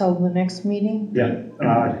 Table it till the next meeting? Yeah,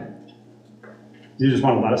 you just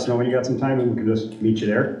wanna let us know when you got some time and we can just meet you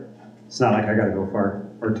there? It's not like I gotta go far,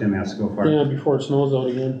 or Tim has to go far. Yeah, before it snows out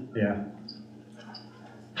again. Yeah,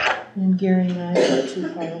 And Gary and I are not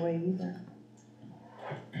too far away either.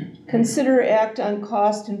 Consider act on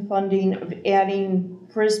cost and funding of adding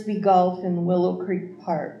Frisbee golf in Willow Creek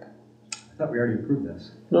Park. I thought we already approved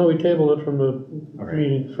this. No, we tabled it from the Okay.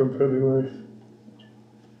 meeting from February.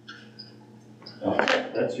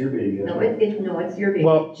 That's your baby. No, it's your baby.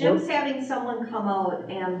 Well, Jim's having someone come out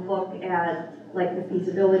and look at like the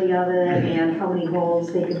feasibility of it and how many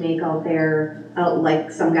holes they could make out there, like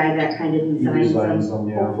some guy that kind of designs them,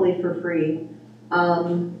 yeah. hopefully for free.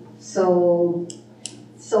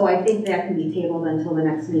 So I think that can be tabled until the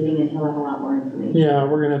next meeting and he'll have a lot more information. Yeah,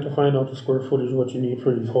 we're gonna have to find out the square footage, what you need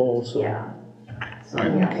for these holes, so. Yeah. So,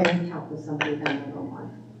 Alright. yeah, Okay. we'll talk with somebody then a little more.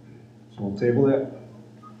 So we'll table that.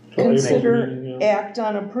 So April Consider meeting, yeah. act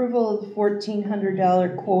on approval of the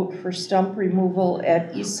 $1,400 quote for stump removal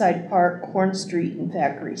at East Side Park, Corn Street and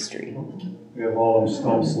Thackeray Street. We have all them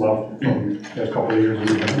stumps left from a couple of years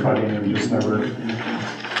we've been cutting and just never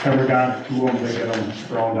got to them to get them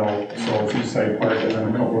ground out. So it's East Side Park and then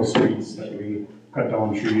a couple of streets that we cut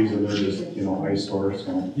down trees and they're just, eyesores,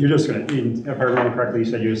 so. You're just gonna, if I remember correctly, you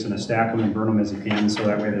said you're just gonna stack them and burn them as you can, so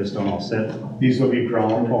that way they just don't all sit. These will be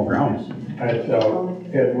ground. Oh, ground.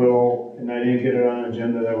 It will, and I didn't get it on an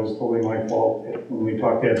agenda, that was totally my fault. When we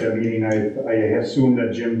talked at that meeting, I assumed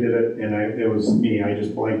that Jim did it, and it was me, I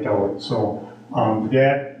just blanked out. So,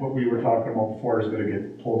 what we were talking about before is gonna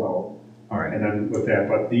get pulled out. All right, And then with that,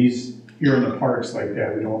 but these, here in the parks like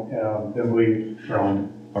that, we don't, then we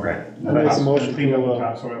ground. okay. I make a motion Clean up to, the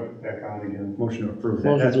top, so I put it back on again. Motion to approve that.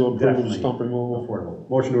 motion That's to approve the definitely stump removal. affordable.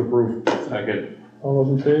 Motion to approve. Second. All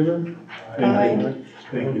those in favor? Aye.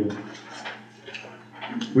 Thank you.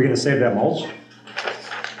 We gonna save that mulch?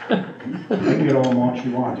 You can get all the mulch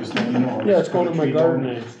you want, just let me know. Yeah, it's going in my Tree garden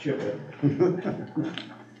down, now. just chip it.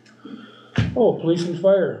 Oh, police and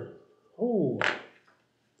fire. Oh,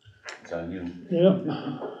 It's on you. yeah.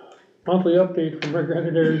 Monthly update from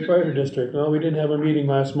Redgranite Area Fire District. Well, we didn't have a meeting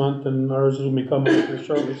last month and ours will be coming up here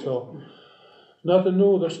shortly, so. Nothing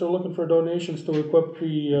new, they're still looking for donations to equip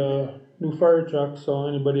the, new fire truck, so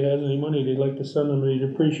anybody has any money they'd like to send them, they'd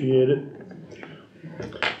appreciate it.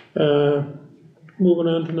 Moving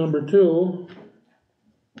on to number 2.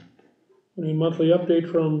 We need monthly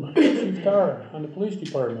update from Chief Tar on the police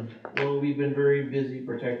department. Well, we've been very busy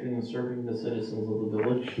protecting and serving the citizens of the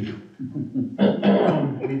village.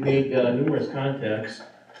 We've made numerous contacts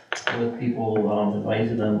with people,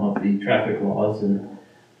 advising them of the traffic laws and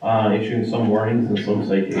issuing some warnings and some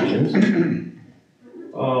citations.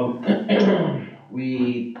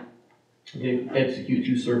 We did execute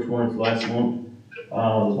 2 search warrants last month,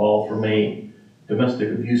 all from a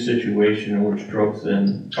domestic abuse situation in which drugs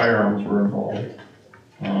and firearms were involved.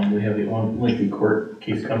 We have one lengthy court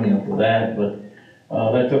case coming up with that, but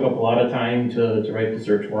that took up a lot of time to write the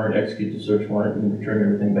search warrant, execute the search warrant, and return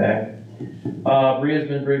everything back. Bria's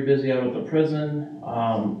been very busy out at the prison.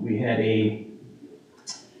 We had a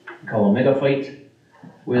mega fight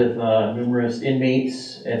with numerous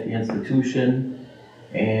inmates at the institution,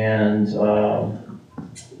 and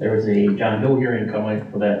there was a John Doe hearing coming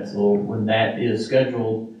for that. So when that is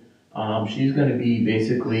scheduled, she's going to be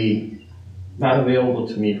basically not available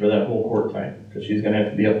to me for that whole court time because she's going to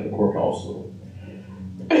have to be up at the courthouse. So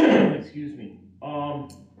excuse me.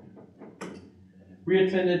 We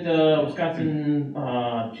attended Wisconsin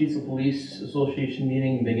Chiefs of Police Association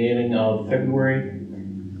meeting beginning of February.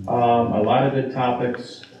 A lot of good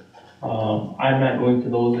topics. I'm not going to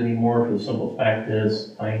those anymore for the simple fact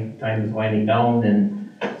is my time is winding down and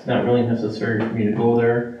it's not really necessary for me to go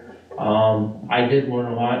there. I did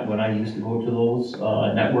learn a lot when I used to go to those,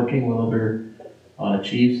 networking with other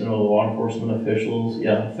chiefs and other law enforcement officials,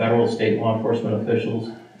 federal, state law enforcement officials.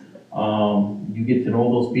 You get to know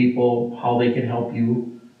those people, how they can help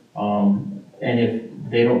you, and if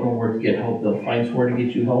they don't know where to get help, they'll find somewhere to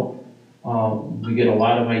get you help. We get a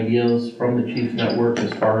lot of ideas from the Chiefs Network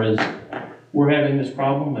as far as we're having this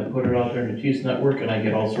problem. I put it out there in the Chiefs Network and I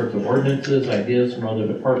get all sorts of ordinances, ideas from other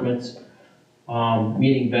departments.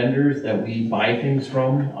 Meeting vendors that we buy things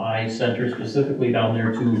from. I sent her specifically down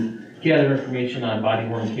there to gather information on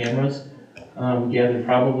body-worn cameras. Gathered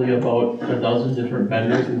probably about a dozen different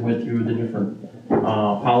vendors. We went through the different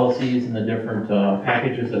policies and the different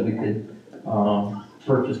packages that we could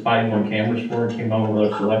purchased body-worn cameras for and came out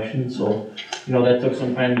with our selection, so, you know, that took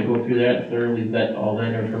some time to go through that, thoroughly vet all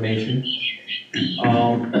that information.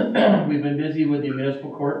 We've been busy with the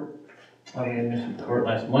municipal court. We had municipal court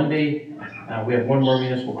last Monday. We have one more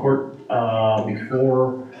municipal court,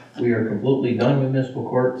 before we are completely done with municipal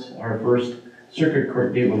courts. Our first circuit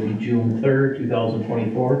court date will be June 3rd,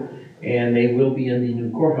 2024, and they will be in the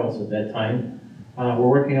new courthouse at that time. We're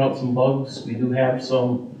working out some bugs. We do have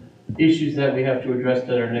some issues that we have to address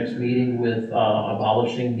at our next meeting with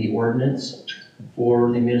abolishing the ordinance for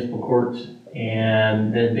the municipal court,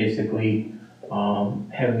 and then basically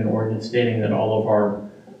having an ordinance stating that all of our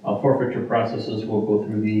forfeiture processes will go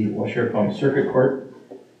through the Washoe County Circuit Court.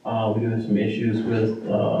 We do have some issues with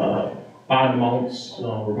bond amounts.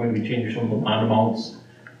 We're going to be changing some of the bond amounts,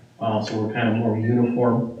 so we're kind of more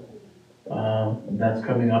uniform. That's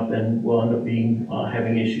coming up, and we'll end up being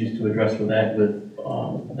having issues to address with that with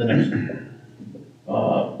the next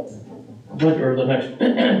the next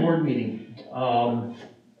board meeting.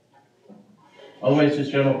 Otherwise,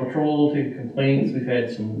 just general patrol, take complaints. We've had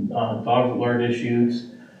some dog alert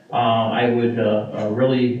issues. I would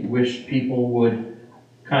really wish people would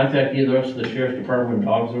contact either us or the sheriff's department when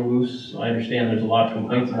dogs are loose. I understand there's a lot of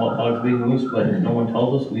complaints about dogs being loose, but if no one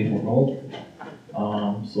tells us, we don't know.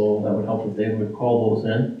 So that would help if they would call those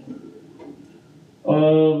in. We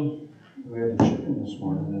had a chicken this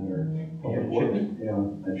morning in there. Yeah, chicken. Yeah,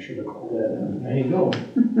 I should have called that in. There you go.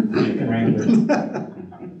 Chicken wrangler.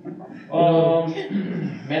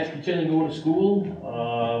 Matt's continuing to go to school.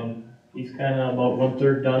 He's kind of about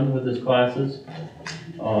 1/3 done with his classes.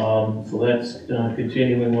 So that's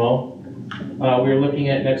continuing well. We're looking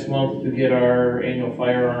at next month to get our annual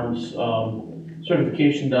firearms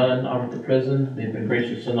certification done out at the prison. They've been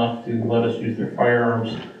gracious enough to let us use their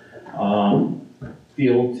firearms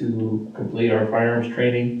field to complete our firearms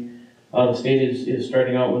training. The state is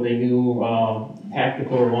starting out with a new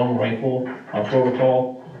tactical or long rifle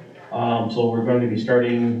protocol. So we're going to be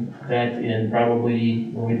starting that in probably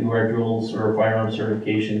when we do our drills or firearms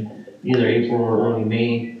certification, either April or early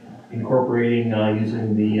May, incorporating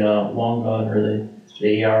using the long gun or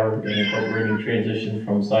the AR, and incorporating transition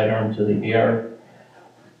from sidearm to the AR.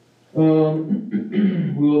 We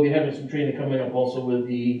will be having some training coming up also with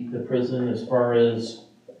the prison as far as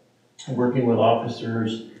working with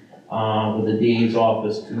officers, with the DA's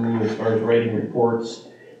office too, as far as writing reports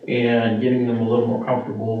and getting them a little more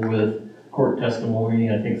comfortable with court testimony.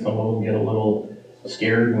 I think some of them get a little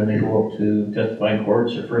scared when they go up to testify in court.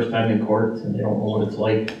 It's their first time in court and they don't know what it's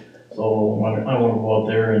like. So I want to go out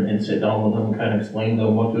there and sit down with them and kind of explain to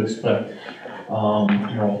them what to expect.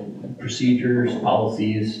 You know, procedures,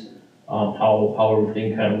 policies, how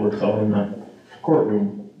everything kind of works out in the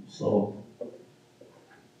courtroom. So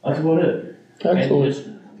that's about it. Excellent. And just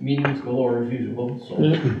meetings galore as usual, so.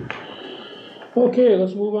 Yeah. Okay,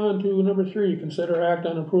 let's move on to number 3. Consider act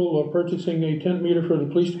on approval of purchasing a tent meter for the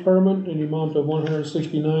police department in the amount of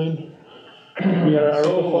 $169. We had our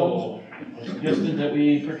ARPA funds. I suggested that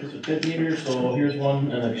we purchase a tent meter, so here's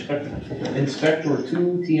one, an Inspector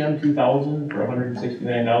 2 TM2000 for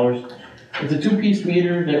 $169. It's a 2-piece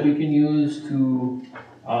meter that we can use to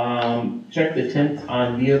check the tint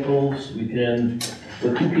on vehicles. We can,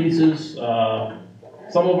 with 2 pieces,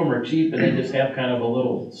 some of them are cheap and they just have kind of a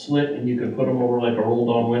little slit and you can put them over like a roll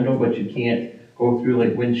down window, but you can't go through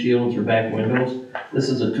like windshields or back windows. This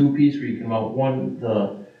is a 2-piece where you can mount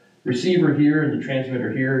the receiver here and the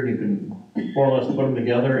transmitter here, and you can more or less put them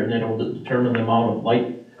together, and then it'll determine the amount of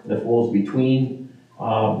light that flows between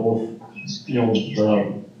both, you know,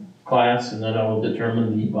 the class, and then I will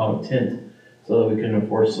determine the amount of tint so that we can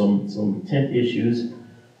enforce some tint issues.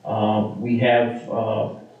 We have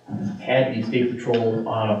had the state patrol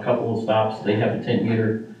on a couple of stops. They have a tint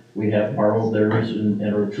meter. We have borrowed theirs, and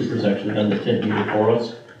our troopers actually done the tint meter for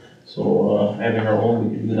us. So having our own,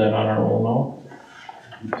 we can do that on our own now.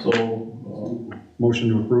 So Motion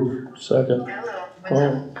to approve. Second. All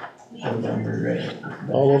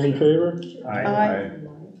those in favor? Aye.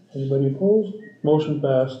 Anybody opposed? Motion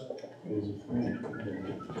passed.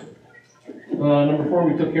 number 4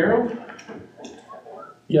 we took care of,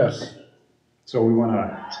 Yes. So we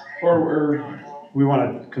wanna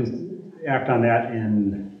act on that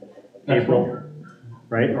in April,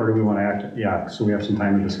 right? Or do we wanna act, yeah, so we have some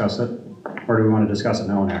time to discuss it? Or do we wanna discuss it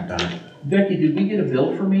now and act on it? Becky, did we get a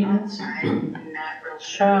bill for maintenance?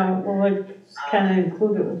 Well, it's kind of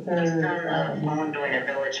included with their I'm doing a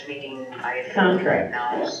village meeting by contract.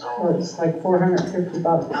 now, So so. it's like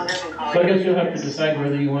 $450 So I guess you'll have to decide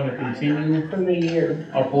whether you want to continue for the year.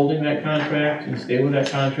 upholding that contract and stay with that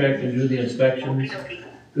contract and do the inspections,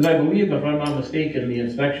 Because I believe, if I'm not mistaken, the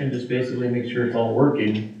inspection just basically makes sure it's all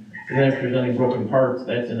working. And then if there's any broken parts,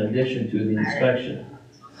 that's in addition to the inspection.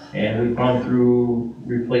 And we've gone through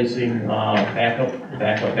replacing, backup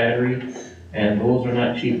battery, and those are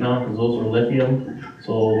not cheap now, because those are lithium,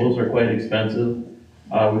 so those are quite expensive.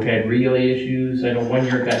 We've had relay issues. I know one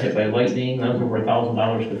year it got hit by lightning, that was over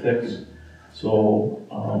 $1,000 to fix. So,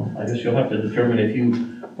 I guess you'll have to determine if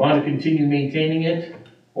you want to continue maintaining it,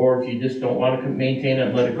 or if you just don't want to maintain it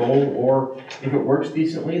and let it go, or if it works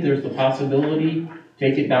decently, there's the possibility,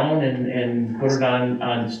 take it down and put it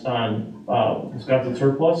on Wisconsin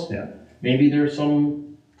surplus. Yeah. Maybe there's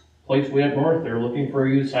some place way up north, they're looking for a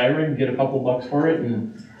used siren, get a couple bucks for it,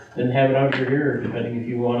 and then have it out of your ear, depending if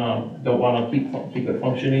you don't wanna keep it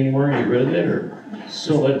functioning anymore, get rid of it, or just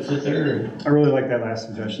let it sit there. I really like that last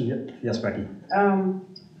suggestion. Yes, Becky?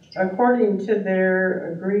 According to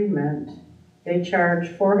their agreement, they charge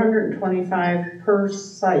 $425 per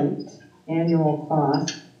site annual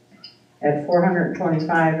cost at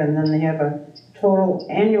 $425, and then they have a total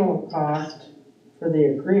annual cost for the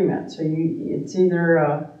agreement. So it's either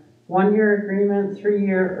a 1-year agreement,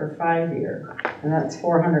 3-year, or 5-year, and that's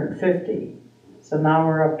 $450. So now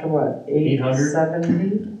we're up to what,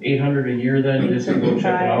 870? 800 a year then, just to go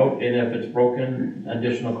check it out, and if it's broken,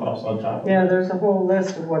 additional costs on top of it. Yeah, there's a whole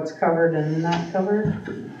list of what's covered and not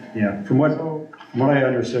covered. Yeah, from what I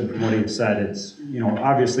understood from what he said, it's,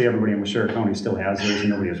 obviously everybody in Washington County still has theirs and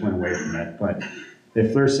nobody has went away from it, but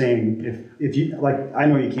if they're saying, if you, like, I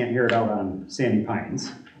know you can't hear it out on Sandy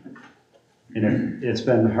Pines, and it's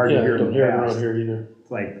been hard to hear in the past. Here either.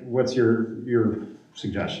 Like, what's your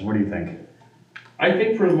suggestion? What do you think? I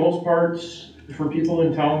think for the most part, for people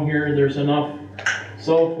in town here, there's enough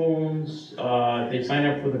cell phones, they sign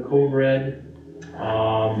up for the Code Red,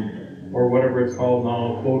 or whatever it's called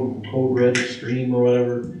now, Code Red Stream or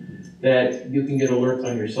whatever, that you can get alerts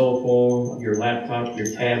on your cell phone, your laptop,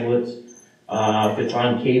 your tablets. If it's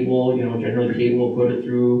on cable, generally cable will put it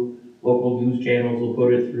through, local news channels will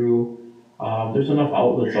put it through. There's enough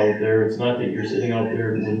outlets out there. It's not that you're sitting out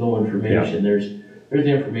there with no information. Yeah. There's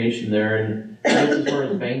the information there, and as far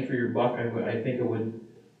as bang for your buck, I think it would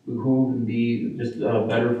behoove and be just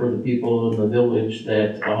better for the people in the village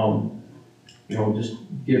that, just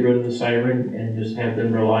get rid of the siren and just have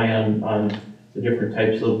them rely on the different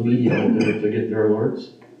types of media out there to get their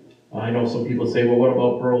alerts. I know some people say, well, what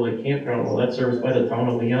about Pearl Lake Campground? Well, that's serviced by the town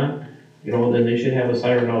of Leon. Then they should have a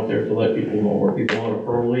siren out there to let people know where people out of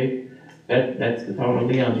Pearl Lake. That's the town of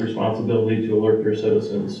Leon's responsibility to alert their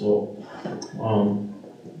citizens, so,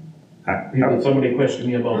 somebody questioned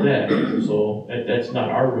me about that, so that's not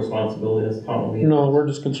our responsibility, that's the town of Leon. No, we're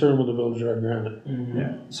just concerned with the village of Redgranite. Mhm.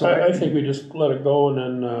 Yeah. So I think we just let it go, and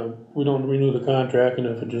then, we don't renew the contract, and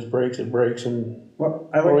if it just breaks, it breaks, and, or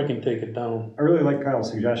we can take it down. I really like Kyle's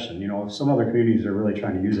suggestion. If some other communities are really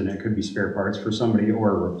trying to use it, it could be spare parts for somebody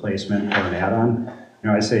or a replacement or an add-on.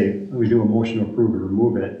 I say we do a motion to approve and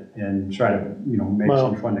remove it and try to, make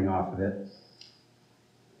some funding off of it.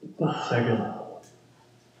 Second.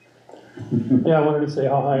 Yeah, I wanted to say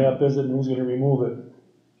how high up is it and who's gonna remove it.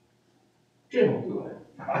 Jim will do it.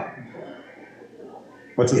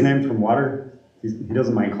 What's his name from water? He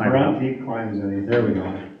doesn't mind climbing Ron up. Peak climbs anything. There we go.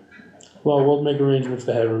 Well, we'll make arrangements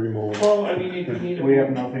to have it removed. Well, I mean, if you need We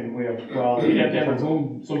have nothing, we have, well. you'd have to have a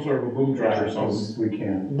boom, some sort of a boom truck or something. We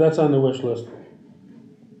can. That's on the wish list.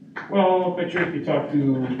 Well, I'm sure if you talk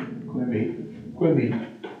to Quimby.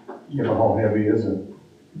 Yeah, but how heavy is it?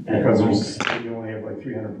 Because you only have like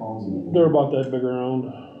 300 pounds in it. They're about that big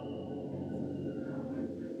around.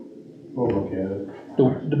 We'll look at it.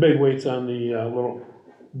 The big weight's on the, little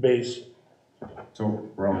base. So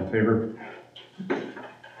we're all in favor?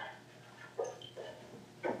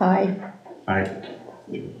 Aye. Aye.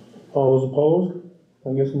 All those opposed? I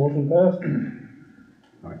guess the motion passed.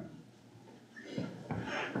 Aye.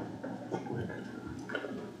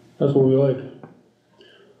 That's what we like.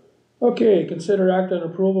 Okay, consider act on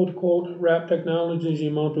approval to quote Wrap Technologies the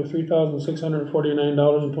amount of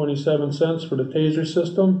 $3,649.27 for the taser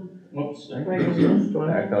system. Whoops.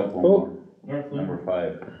 Back up one more, number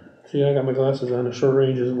 5. See, I got my glasses on, the short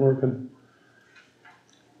range isn't working.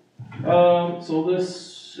 So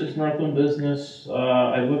this is Northland Business.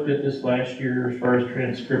 I looked at this last year as far as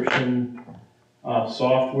transcription,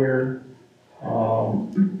 software.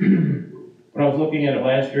 When I was looking at it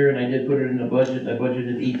last year, and I did put it in the budget, I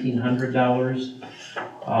budgeted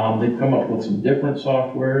 $1,800. They've come up with some different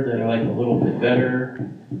software that I like a little bit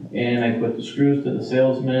better. And I put the screws to the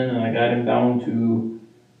salesman, and I got him down to,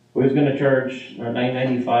 we was gonna charge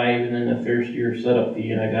 $995 and then the first year setup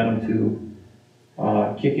fee, and I got him to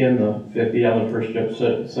kick in the $50 first trip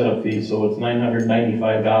setup fee, so it's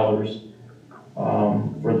 $995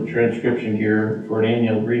 for the transcription gear for an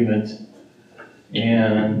annual agreement.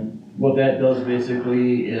 And what that does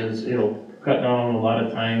basically is it'll cut down a lot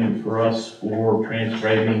of time for us for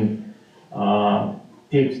transcribing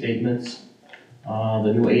tape statements.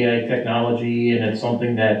 The new AI technology, and it's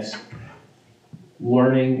something that's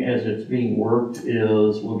learning as it's being worked,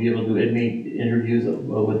 is we'll be able to do inmate interviews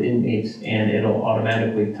with inmates, and it'll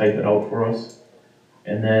automatically type it out for us.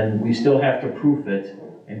 And then we still have to proof it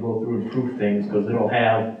and go through and proof things, because it'll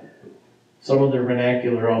have some of the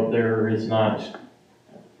vernacular out there is not.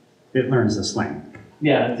 It learns the slang.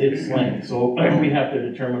 Yeah, it's slang, so we have to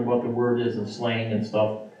determine what the word is in slang and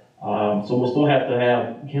stuff. So we'll still have to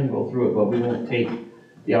have him go through it, but we won't take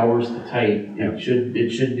the hours to type.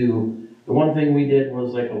 It should do. The one thing we did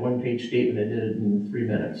was like a one-page statement. I did it in 3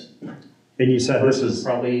 minutes. And you said this is,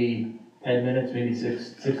 probably 10 minutes, maybe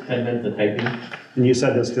 6 to 10 minutes of typing. and you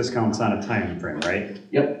said this discount's on a time frame, right?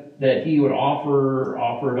 Yep, that he would offer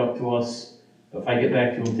it up to us. If I get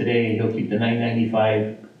back to him today, he'll keep the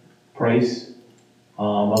 $995 price.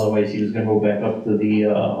 Otherwise, he was going to go back up to the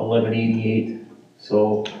 $1188.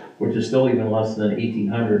 So, which is still even less than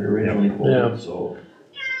 $1,800 originally quoted. Yeah. So,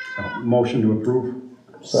 Motion to approve.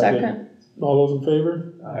 Second. All those in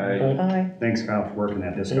favor? Aye. Thanks, Kyle, for working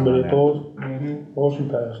that discount on Anybody that. opposed? Motion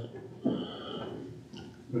passed.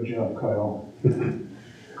 Good job, Kyle.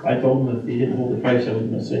 I told him if he didn't hold the price, I was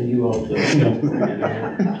going to send you out to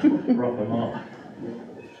rough him up.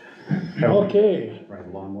 Okay, Ride a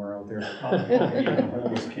lawnmower out there.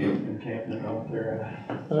 Almost camping it out there.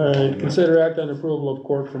 alright, consider act on approval of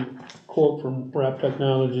quote from Wrap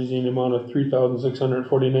Technologies in the amount of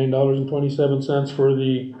 $3,649.27 for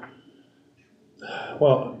the,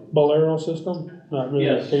 Bolero system, not really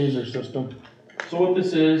a Yes. taser system. So what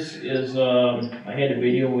this is I had a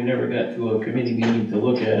video, we never got to a committee meeting to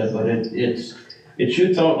look at it, but it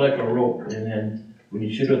shoots out like a rope, and then when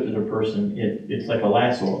you shoot it to the person, it's like a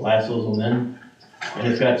lasso, it lassos them in, and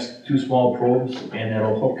it's got 2 small probes, and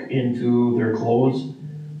it'll hook into their clothes,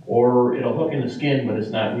 or it'll hook in the skin, but it's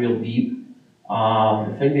not real deep.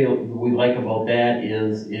 The thing we like about that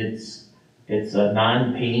is it's a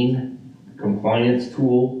non-pain compliance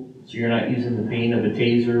tool. So you're not using the pain of a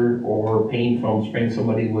taser or pain from spraying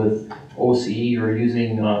somebody with OC or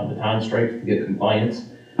using baton strikes to get compliance.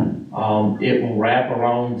 It will wrap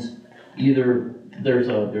around either, there's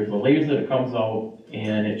a laser that comes out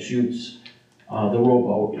and it shoots the rope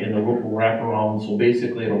out, and the rope will wrap around. So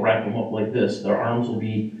basically it'll wrap them up like this. Their arms will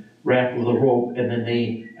be wrapped with a rope, and then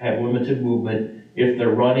they have limited movement. If they're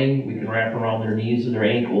running, we can wrap around their knees or their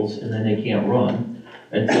ankles, and then they can't run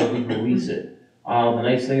until we release it. The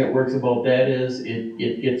nice thing that works about that is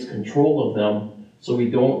it gets control of them, so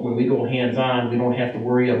when we go hands-on, we don't have to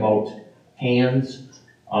worry about hands,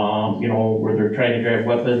 where they're trying to grab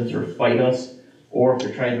weapons or fight us, or if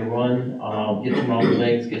they're trying to run, get them around the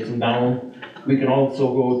legs, get them down. We can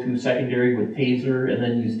also go to secondary with taser, and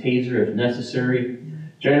then use taser if necessary.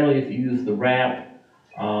 Generally, if you use the wrap,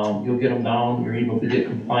 you'll get them down, you're able to get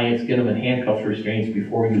compliance, get them in handcuffs restraints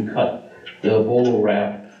before you cut the bolo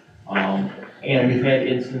wrap. And we've had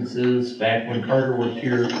instances back when Carter worked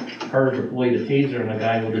here, Carter deployed a taser on a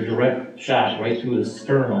guy with a direct shot right to his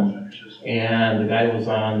sternum, and the guy was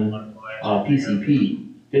on PCP.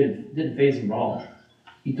 Didn't phase him at all.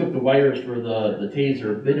 He took the wires for the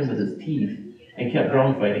taser, bit him with his teeth, and kept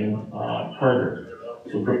ground fighting Carter.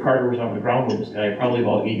 So Carter was on the ground with this guy probably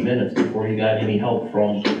about 8 minutes before he got any help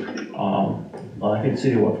from, I think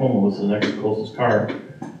City of Wacoma was the next closest car.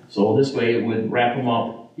 So this way it would wrap him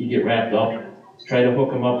up, he'd get wrapped up, try to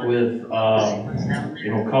hook him up with,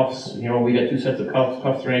 cuffs. We got 2 sets of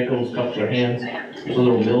cuffs their ankles, cuffs their hands,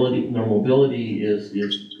 so their mobility is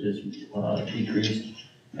decreased.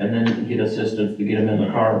 And then get assistance to get them in the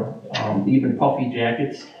car. Even puffy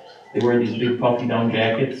jackets, they wear these big puffy down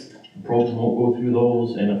jackets. Probes won't go through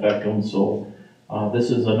those and affect them. So this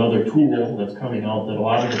is another tool that's coming out that a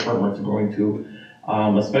lot of departments are going to,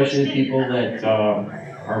 especially people that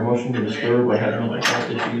are emotionally disturbed or have mental health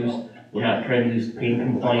issues. We're not trying to use pain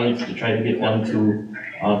compliance to try to get them to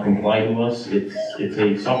comply to us. It's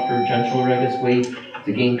a softer, gentler, I guess, way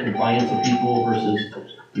to gain compliance of people versus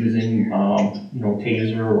using,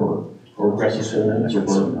 taser or aggressive holds or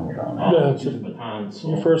using batons.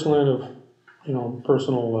 The first line of,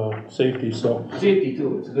 personal safety, so. Safety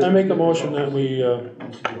too. It's a good. I make a motion that we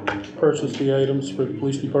purchase the items for the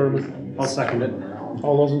police department. I'll second it.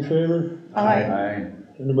 All those in favor? Aye.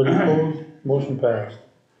 Anybody opposed? Motion passed.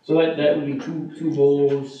 So that would be two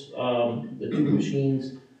bolos, the 2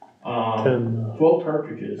 machines, 10, 12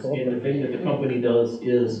 cartridges, and the thing that the company does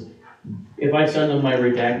is, if I send them my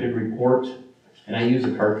redacted report and I use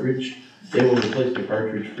a cartridge, they will replace the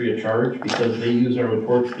cartridge free of charge, because they use our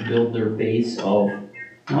reports to build their base of,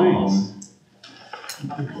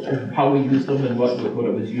 how we use them and what it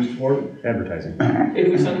was used for. Advertising. If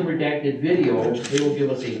we send them redacted video, they will give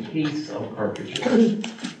us a case of cartridges,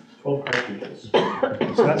 12 cartridges.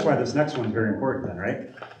 So that's why this next one's very important then, right?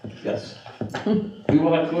 Yes. We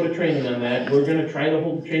will have to go to training on that. We're gonna try to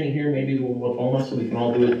hold the training here, maybe we'll Oklahoma, so we can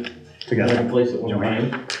all do it Together. in a place at one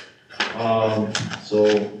time. So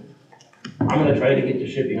I'm gonna try to get the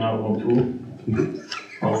shipping out of them too.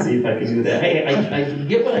 I'll see if I can do that. Hey, I can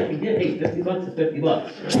get what I can get. Hey, $50 is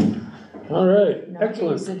 $50. all right, Nowadays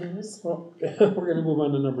excellent. it is. Well, we're gonna move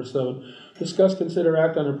on to number 7. Discuss, consider,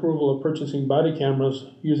 act on approval of purchasing body cameras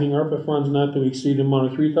using ARPA funds not to exceed the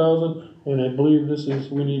amount of $3,000. And I believe this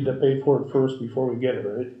is, we need to pay for it first before we get it,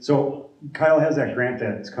 right? So Kyle has that grant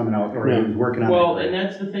that's coming out, or he was working on. Well, that and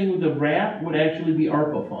that's the thing with the wrap would actually be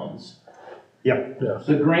ARPA funds. Yep. Yes.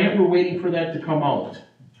 The grant, we're waiting for that to come out.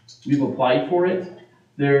 We've applied for it.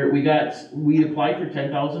 We applied for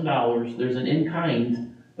 $10,000. There's an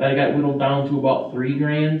in-kind that I got whittled down to about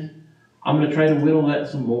 $3,000. I'm gonna try to whittle that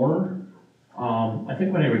some more. I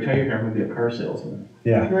think when I retire here, I'm gonna be a car salesman.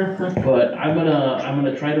 Yeah. But I'm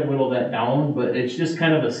gonna try to whittle that down, but it's just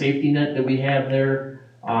kind of a safety net that we have there.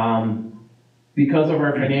 Because of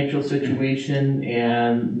our financial situation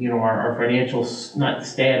and, you know, our financial, not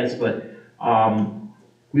status, but,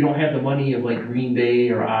 we don't have the money of like Green Bay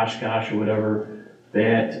or Oshkosh or whatever,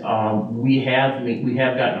 that, we have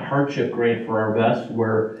gotten a hardship grant for our vest,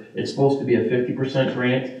 where it's supposed to be a 50%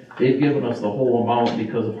 grant. They've given us the whole amount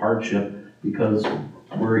because of hardship, because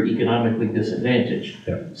we're economically disadvantaged.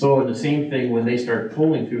 Yeah. So the same thing, when they start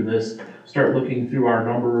pulling through this, start looking through our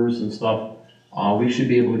numbers and stuff, we should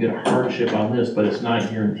be able to get a hardship on this, but it's not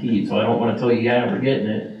guaranteed. So I don't wanna tell you, yeah, we're getting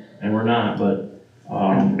it, and we're not, but,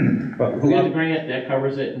 if we get the grant, that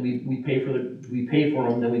covers it, and we pay for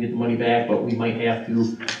them, then we get the money back, but we might have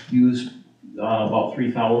to use, about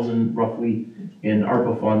 3,000 roughly in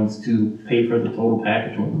ARPA funds to pay for the total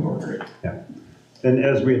package when we order it. Yeah. And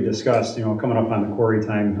as we had discussed, you know, coming up on the quarry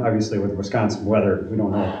time, obviously with Wisconsin weather, we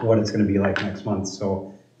don't know what it's gonna be like next month.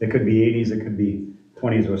 So it could be 80s, it could be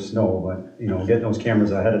 20s with snow, but, you know, getting those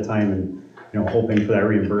cameras ahead of time and, you know, hoping for that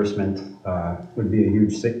reimbursement, would be a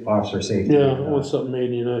huge officer safety. Yeah, I want something made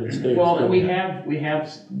in the United States. Well, and we have,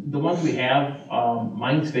 the ones we have,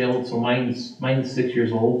 mine's failed, so mine's 6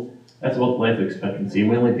 years old. That's about life expectancy, and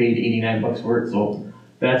we only paid $89 for it, so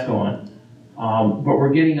that's gone. But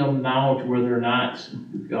we're getting them now to where they're not,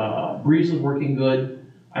 Breeze is working good.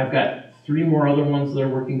 I've got 3 more other ones that are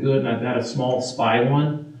working good, and I've got a small spy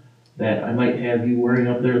one that I might have you wearing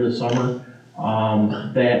up there this summer.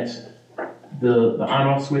 That the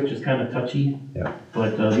on-off switch is kind of touchy. Yeah.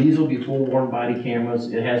 But these will be full worn body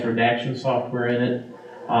cameras. It has redaction software in it.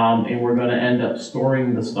 And we're gonna end up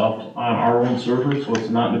storing the stuff on our own server, so it's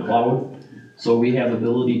not in the cloud. So we have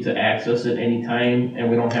ability to access it anytime, and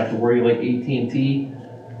we don't have to worry like AT&T.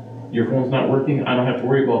 Your phone's not working, I don't have to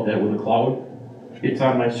worry about that with the cloud. It's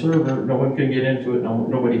on my server, no one can get into it,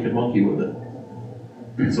 nobody can monkey with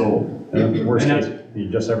it. So. Worst case, you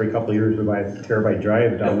just every couple of years we buy a terabyte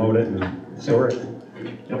drive, download it and store it.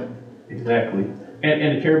 Yep, exactly.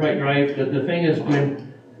 And a terabyte drive, the thing is,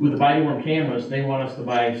 with the body worn cameras, they want us to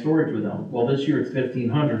buy storage with them. Well, this year it's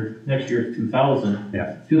 1,500, next year it's 2,000.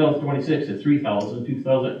 Yeah. 2026 it's 3,000,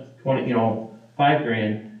 2020, you know,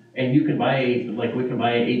 $5,000. And you can buy, like, we can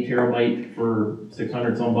buy an 8 terabyte for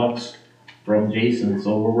 600 some bucks from Jason,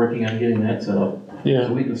 so we're working on getting that set up. Yeah.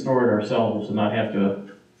 So we can store it ourselves and not have to.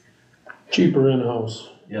 Cheaper in-house.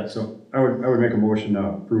 Yeah. So I would make a motion to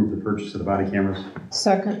approve the purchase of the body cameras.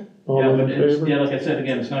 Second. All Yeah, those in but it's, favor? yeah, like I said,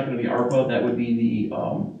 again, it's not gonna be ARPA, that would be the,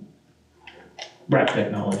 RAP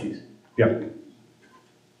Technologies. Yep.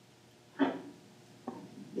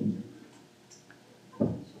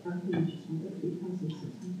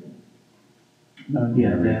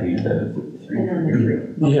 Repeat that.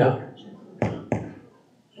 Yeah.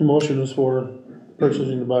 Motion is for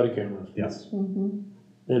purchasing the body cameras. Yes. And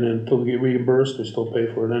then until we get reimbursed, we still pay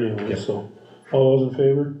for it anyway, Yep. so. All those in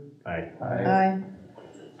favor? Aye. Aye.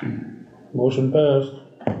 Motion passed.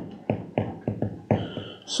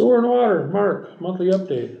 Sewer and water, Mark, monthly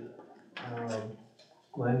update.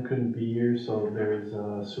 Glenn couldn't be here, so there's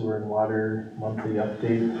a sewer and water monthly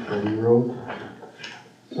update that he wrote.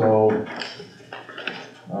 So,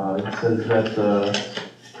 it says that the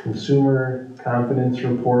consumer confidence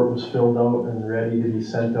report was filled out and ready to be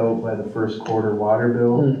sent out by the first quarter water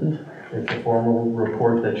bill. It's a formal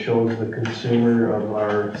report that shows the consumer of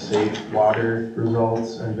our safe water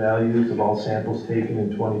results and values of all samples taken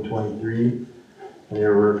in 2023. They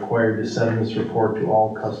are required to send this report to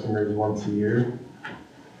all customers once a year.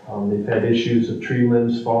 They've had issues of tree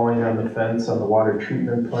limbs falling on the fence on the water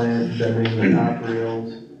treatment plant, bending the top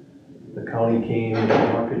rails. The county came with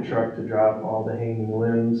a bucket truck to drop all the hanging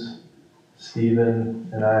limbs. Stephen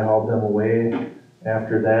and I hauled them away.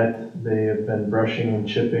 After that, they have been brushing and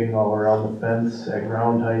chipping all around the fence at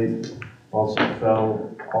ground height. Also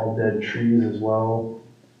fell all dead trees as well.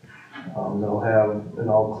 They'll have it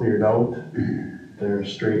all cleared out. They're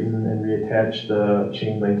straightened and reattached the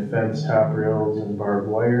chain link fence, top rails, and barbed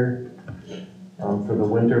wire. For the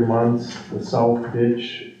winter months, the south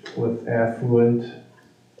ditch with affluent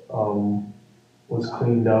was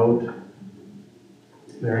cleaned out.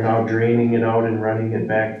 They're now draining it out and running it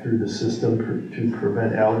back through the system to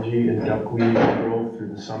prevent algae and duckweed growth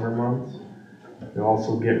through the summer months. They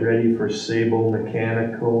also get ready for Sable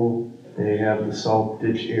Mechanical. They have the south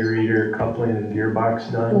ditch aerator, coupling, and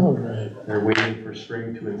gearbox done. All right. They're waiting for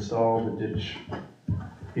spring to install. The ditch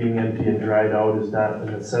being empty and dried out is not a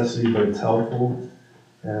necessity, but it's helpful.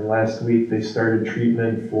 And last week they started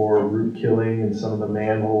treatment for root killing in some of the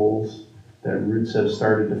manholes that roots have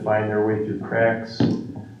started to find their way through cracks.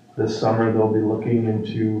 This summer they'll be looking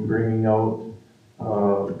into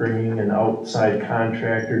bringing an outside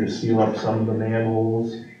contractor to seal up some of the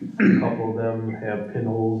manholes. A couple of them have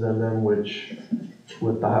pinholes in them, which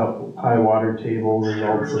with the high water table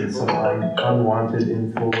results in some unwanted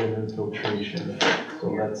inflow and infiltration.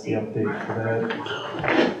 So that's the update for that.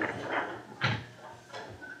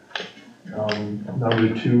 Number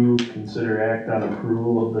 2, consider act on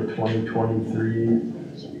approval of the 2023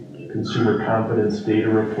 Consumer Confidence Data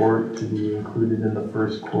Report to be included in the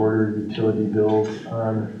first quarter utility bills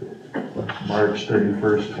on March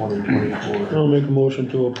 31st, 2024. I'll make a motion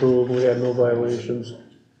to approve. We had no violations.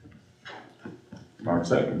 Mark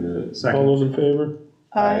seconded it. Second. All those in favor?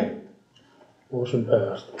 Aye. Motion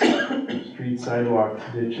passed. Street sidewalks,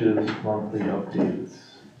 ditches, monthly updates.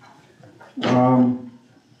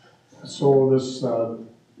 So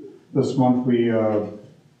this month we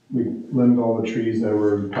limbed all the trees that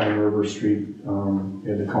were in Pine River Street. We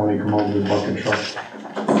had the county come out with a bucket truck.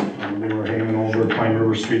 They were hanging over Pine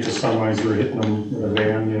River Street. The sunlights were hitting them with a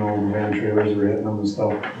van, the van trailers were hitting them and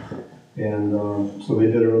stuff. And so they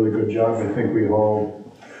did a really good job. I think we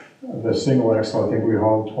hauled, the single axle, I think we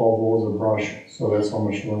hauled 12 loads of brush. So that's how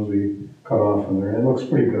much limbs we cut off from there. And it looks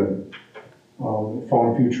pretty good.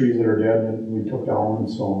 Found a few trees that are dead and we took down,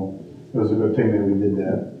 so it was a good thing that we did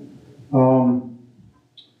that.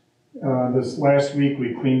 This last week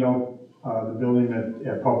we cleaned out the building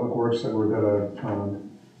at Public Works that we're gonna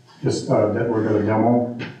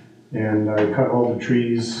demo, and I cut all the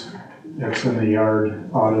trees that's in the yard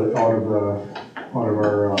out of our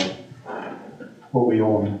what we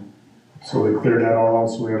own. So we cleared that all out,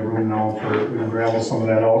 so we have room now we can gravel some of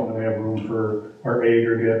that out, and we have room for our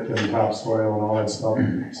aggregate and topsoil and all that stuff,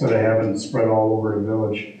 so they haven't spread all over the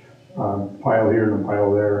village, pile here and a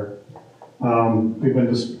pile there. We've been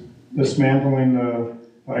dismantling the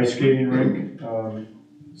ice skating rink.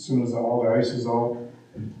 As soon as all the ice is out,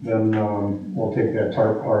 then we'll take that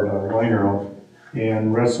tarp or the liner out,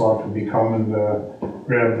 and Retzloff will be coming to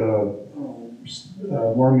grab the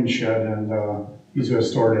warming shed, and he's gonna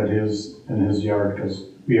store it in his yard because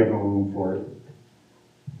we have no room for it.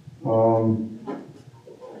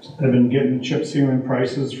 I've been getting chip sealing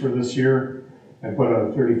prices for this year. I put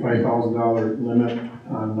a $35,000 limit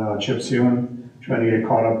on chip sealing, trying to get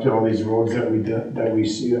caught up to all these roads that we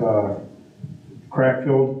see crack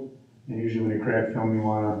filled. And usually when you crack fill them, you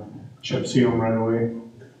want to chip seal them right away.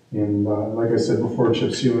 And like I said before,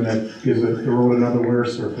 chip sealing, that gives the road another wear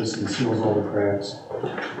surface and seals all the cracks.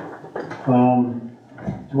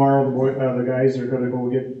 Tomorrow the guys are going to go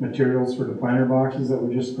get materials for the planter boxes that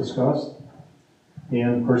we just discussed.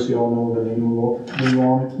 And of course you all know that the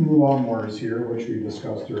new lawnmower is here, which we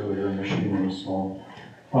discussed earlier in machinery. So,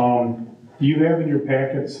 do you have in your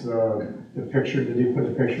packets the picture? Did you put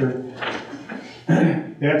the picture?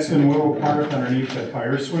 That's in Willow Park underneath the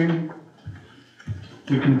tire swing.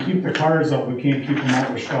 We can keep the cars up, we can't keep them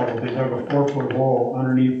out with shovels. They dug a 4-foot hole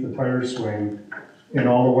underneath the tire swing, and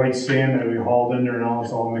all the white sand that we hauled in there now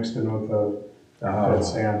is all mixed in with that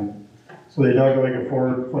sand. So they dug like a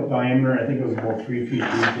 4-foot diameter. I think it was about 3 feet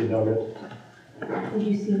deep. They dug it. Did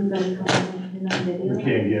you see them guys in that video? We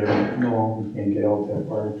can't get it. No, we can't get out that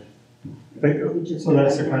far. So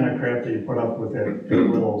that's the kind of crap that you put up with at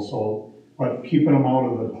Willow. So, but keeping them out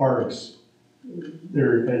of the parks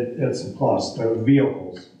it's a plus, the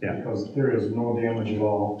vehicles. Yeah. Because there is no damage at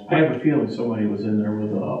all. I have a feeling somebody was in there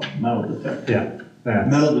with a metal detector. Yeah.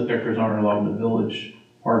 Metal detectors aren't allowed in the village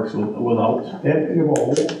parks without. They have to give a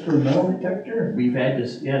hole for a metal detector? We've had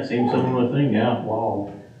this, yeah, same similar thing, yeah.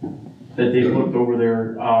 Wow. That they looked over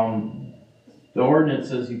there, the ordinance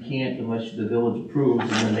says you can't unless the village approves,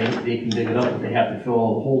 and then they can dig it up, but they have to fill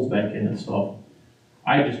all the holes back in and stuff.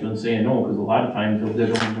 I've just been saying no, because a lot of times they'll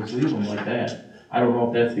dig them and just leave them like that. I don't know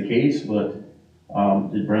if that's the case, but,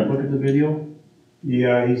 did Brent look at the video?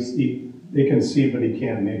 Yeah, they can see, but he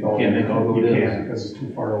can't make all. Can't make out who it He is. can't, because it's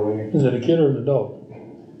too far away. Is it a kid or an adult?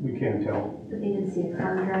 We can't tell. But they didn't see a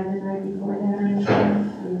car driving right before that or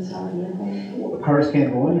anything, they saw a vehicle. Well, the cars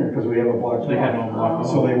can't go in there because we have a blocked They have off. no block.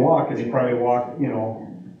 So they walk, and they probably walk, they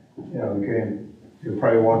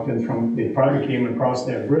probably walked in from, they probably came across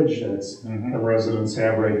that bridge that's the residents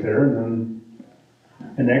have right there, and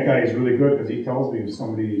that guy is really good, because he tells me if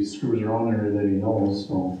somebody screws around there that he knows,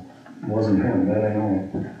 so it wasn't him, that I know.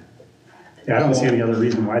 Yeah, I don't see any other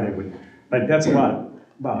reason why they would, like, that's a lot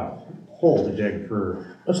of hole to dig for.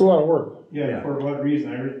 That's a lot of work. Yeah, for what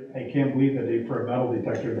reason? I can't believe that for a metal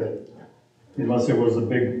detector that, unless it was a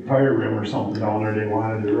big tire rim or something down there, they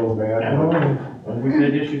wanted it real bad. I don't know, we've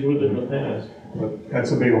had issues with it in the past. But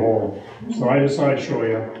that's a big hole. So I just thought I'd show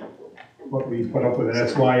you what we put up with it.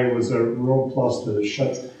 That's why it was a real plus to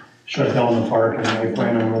shut down the park, and I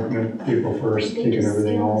plan on opening it April 1st, taking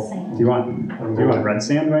everything out. Do you want red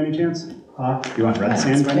sand by any chance? Huh? Do you want red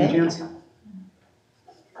sand by any chance?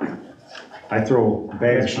 I throw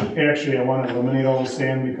bags. Actually, I want to eliminate all the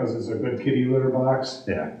sand because it's a good kitty litter box.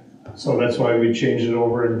 Yeah. So that's why we changed it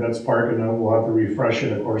over in Vets Park, and then we'll have to refresh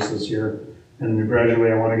it, of course, this year. And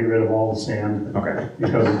gradually, I want to get rid of all the sand. Okay.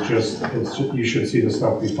 Because it's just, you should see the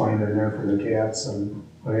stuff we find in there for the cats and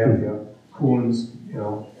what have you, coons,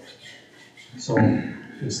 So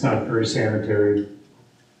it's not very sanitary.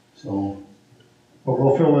 So, but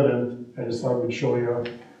we'll fill it in. I just thought we'd show you,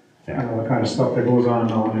 the kind of stuff that goes on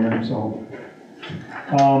down there, so.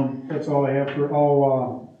 That's all I have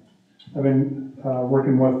for, I've been,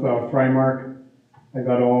 working with, Frymark. I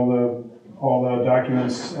got all the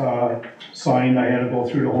documents, signed. I had to go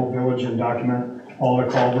through the whole village and document all the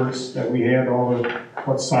culverts that we had,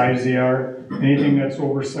 what size they are. Anything that's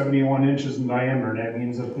over 71 inches in diameter, that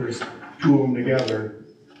means that there's two of them together,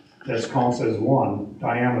 that counts as one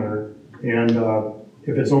diameter. And,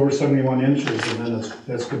 if it's over 71 inches, then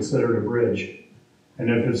that's considered a bridge. And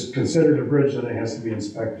if it's considered a bridge, then it has to be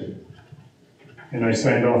inspected. And I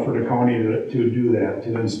signed off for the county to do that,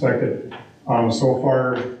 to inspect it. So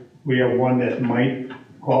far, we have one that might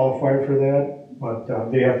qualify for that, but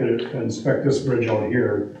they have to inspect this bridge out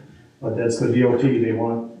here. But that's the DOT, they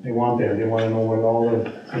want that. They want to know what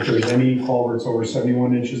if there's any culverts over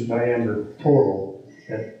 71 inches diameter total,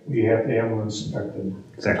 that we have to have them inspected.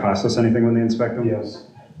 Does that cost us anything when they inspect them? Yes.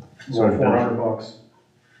 So Well, $400.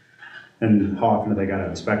 And how often do they gotta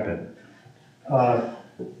inspect it? I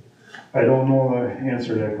don't know the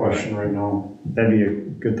answer to that question right now. That'd be a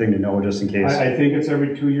good thing to know, just in case. I think it's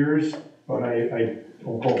every 2 years, but I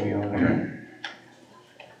don't quote me on it.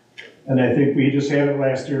 And I think we just had it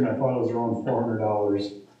last year, and I thought it was around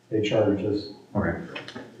 $400 they charged us. Okay.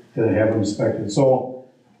 To have them inspected. So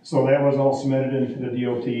that was all submitted into the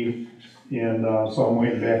DOT, and so I'm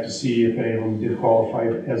waiting back to see if any of them did qualify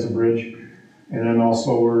as a bridge. And then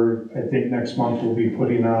also I think next month we'll be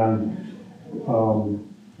putting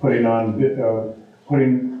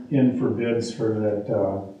in for bids for that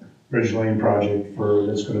Ridge Lane project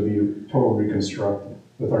that's gonna be total reconstruct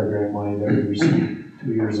with our grant money that we received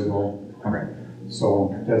 2 years ago. Okay.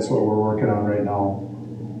 So that's what we're working on right now.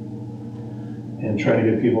 And trying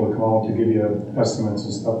to get people to come out to give you estimates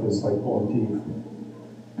and stuff is like pulling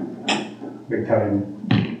teeth. Big time.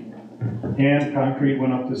 And concrete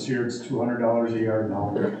went up this year, it's $200 a yard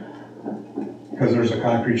now. Because there's a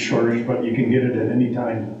concrete shortage, but you can get it at any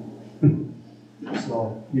time.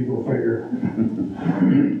 So, you go figure.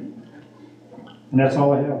 And that's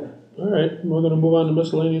all I have. All right, we're gonna move on to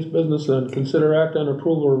miscellaneous business then. Consider act on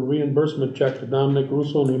approval of reimbursement check to Dominic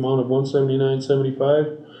Russo in the amount of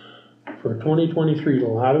 $179.75 for 2023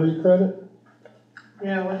 lottery credit.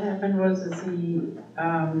 Yeah, what happened was he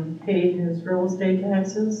paid his real estate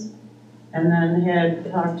taxes and then had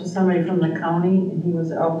talked to somebody from the county, and he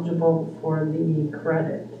was eligible for the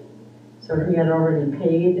credit. So he had already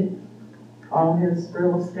paid all his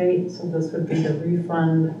real estate, so this would be the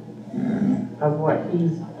refund of what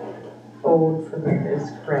he's owed for his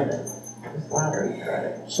credit, his lottery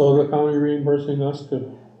credit. So the county reimbursing us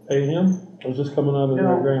to pay him, or is this coming out of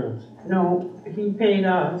their grants? No, he paid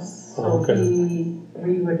us, so Okay.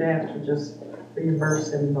 we would have to just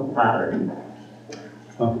reversing the pattern.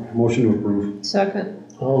 Motion to approve. Second.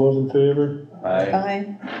 All those in favor? Aye.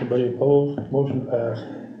 Aye. Anybody opposed? Motion passed.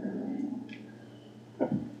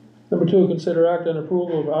 Number 2, consider act on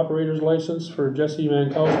approval of operator's license for Jesse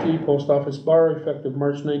Mankowski, Post Office Bar, effective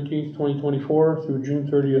March 19th, 2024 through June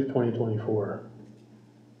 30th, 2024.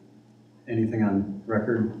 Anything on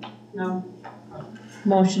record? No?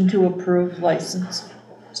 Motion to approve license.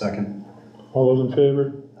 Second. All those in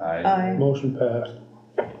favor? Aye. Aye. Motion passed.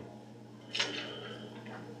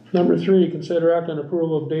 Number 3, consider act on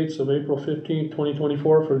approval of dates of April 15th,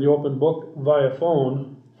 2024 for the open book via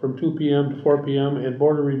phone from 2 p.m. to 4 p.m. and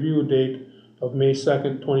board review date of May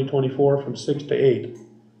 2nd, 2024 from 6 to 8.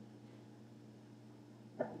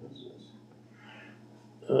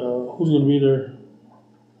 Who's gonna be there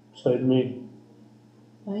besides me?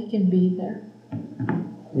 I can be there.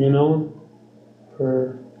 Me and Ellen?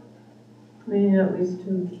 Or We need at least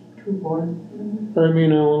two board. me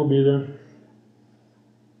and Ellen will be there.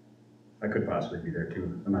 I could possibly be there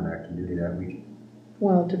too. I'm on active duty that week.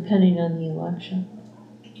 Well, depending on the election.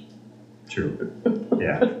 True.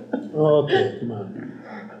 Yeah. Okay, come on.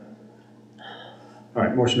 All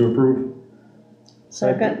right, motion to approve.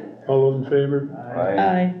 Second. All those in favor? Aye.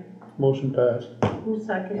 Aye. Motion passed. Who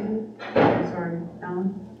seconded? Sorry,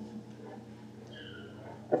 Alan?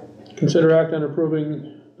 Consider act on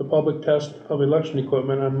approving the public test of election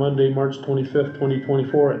equipment on Monday, March 25th,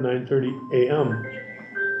 2024 at 9:30 a.m.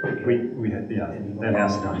 We had, yeah, that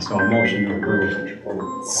has to done, so a motion to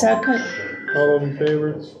approve. Second. All those in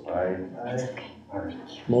favor? Aye.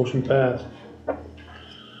 Motion passed.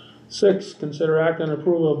 6, consider act on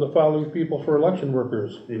approval of the following people for election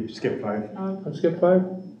workers. You skip 5. Let's skip 5.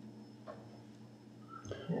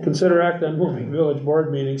 Consider act on moving village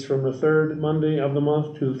board meetings from the 3rd Monday of the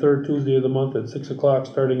month to the 3rd Tuesday of the month at 6 o'clock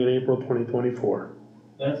starting in April 2024it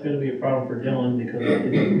That's gonna be a problem for Dylan because if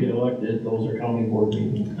he get elected, those are county board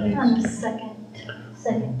meetings On nights. the second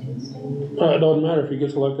Tuesday. It doesn't matter if he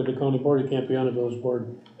gets elected to county board, he can't be on the village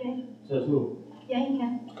board. Says who? Yeah, he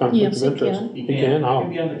can. Conflict Yes, of he interest. can. He He can, how?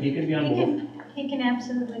 He could be on both. He can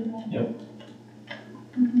absolutely do that. Yep.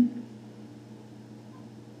 Mhm.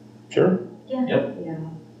 Sure. Yeah. Yep. Yeah.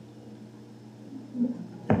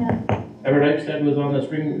 Everett Eichstadt was on the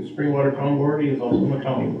Springwater Town Board, he was also on the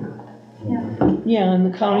county board. Yeah, and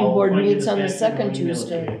the county I'll board find you meets the on the statute and second I'll email it to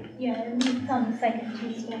Tuesday. you. Yeah, it meets on the second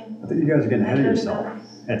Tuesday. I think you guys are getting ahead of yourself.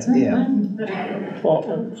 That's, yeah.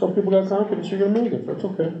 Well, some people got confidence you're gonna make it, that's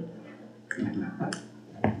okay.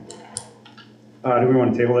 Do we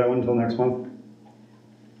want to table that one until next month?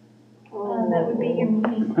 That would be your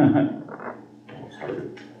meeting.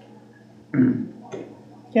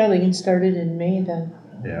 Yeah, they can start it in May then.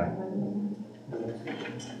 Yeah.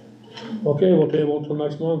 Okay, we'll table until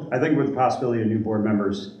next month. I think with the possibility of new board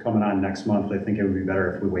members coming on next month, I think it would be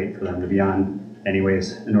better if we wait for them to be on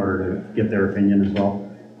anyways, in order to get their opinion as well.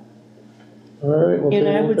 All right, we'll And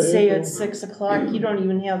I table would to say April. at 6 o'clock, you don't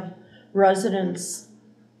even have residents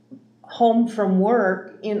home from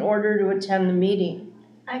work in order to attend the meeting.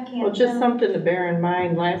 I can't. Well, just tell. something to bear in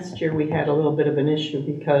mind, last year we had a little bit of an issue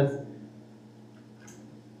because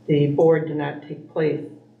the board did not take place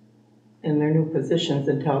in their new positions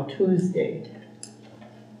until Tuesday.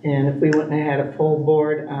 And if we wouldn't have had a full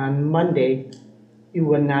board on Monday, you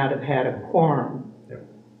would not have had a quorum. Yep.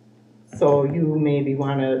 So you maybe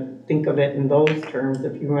want to think of it in those terms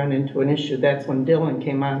if you run into an issue. That's when Dylan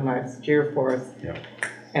came on last year for us. Yep.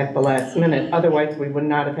 At the last minute, otherwise we would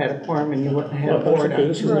not have had a quorum and you wouldn't have Well, had a that's board okay, on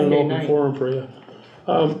this is an Tuesday open night. forum for you.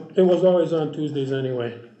 It was always on Tuesdays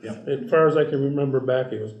anyway. Yep. As far as I can remember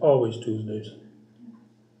back, it was always Tuesdays.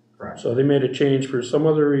 Correct. So they made a change for some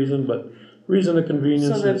other reason, but reason of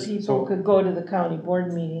convenience So that is, people could go to the county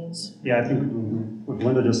board meetings. Yeah, I think what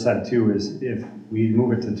Linda just said too is if we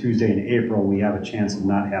move it to Tuesday in April, we have a chance of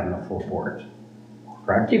not having a full board.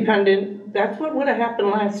 Correct? Dependent, that's what would have happened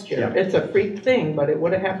last year. Yeah. It's a freak thing, but it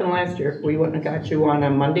would have happened last year if we wouldn't have got you on a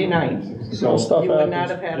Monday night. so stuff You would not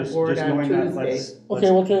happens. have had a board on knowing that, Tuesday. Okay,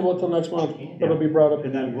 we'll table it till next month. It'll be brought up.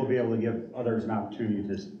 And then we'll be able to give others an opportunity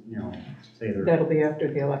to, say their. That'll be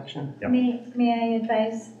after the election. Yep. May I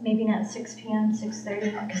advise, maybe not 6 PM,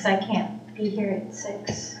 6:30, because I can't be here at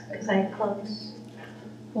 6, because I close.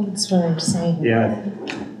 Well, that's what I'm saying. Yeah,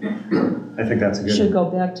 I think that's a Should good, go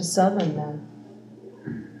back to 7 then.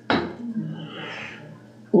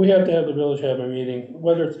 We have to have the village have a meeting,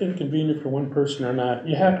 whether it's inconvenient for one person or not,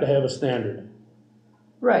 you have to have a standard.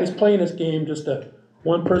 Right. It's playing this game just that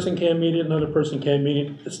one person can't meet it, another person can't meet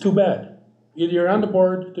it, it's too bad. Either you're on the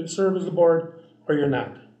board to serve as the board, or you're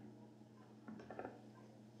not.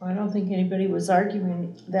 I don't think anybody was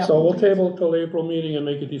arguing that. So we'll one. table it till the April meeting and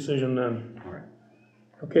make a decision then. all right.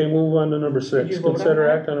 Okay, move on to number Did 6, you vote on consider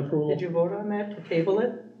that? act on approval. Did you vote on that to table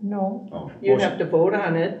it? No. Oh, You have to vote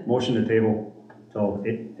on it. motion to table till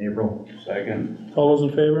April. Second. All those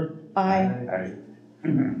in favor? Aye.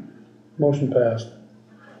 Motion passed.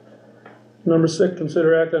 Number 6,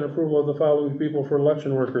 consider act on approval of the following people for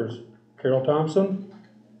election workers. Carol Thompson,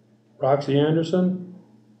 Roxy Anderson,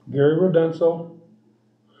 Gary Rodenso,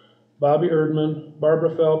 Bobby Erdman,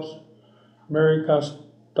 Barbara Phelps, Mary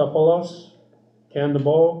Costopoulos, Ken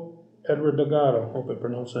DeBow, Edward Delgado. Hope I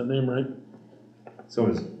pronounced that name right. So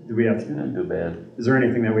do we have to, Not too bad. is there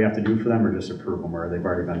anything that we have to do for them or just approve them, or they've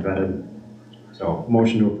already been vetted? So,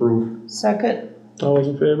 motion to approve. Second. All those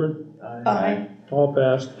in favor? Aye. All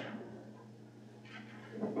passed.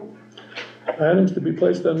 Items to be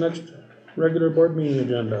placed on next regular board meeting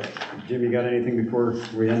agenda. Jim, you got anything before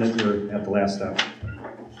we end it? You're at the last step.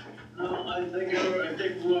 No, I think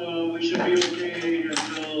we should be okay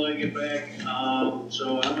until I get back.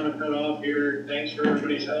 So I'm gonna cut off here. Thanks for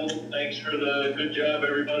everybody's help. Thanks for the good job,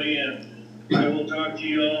 everybody, and I will talk to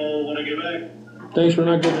you all when I get back. Thanks for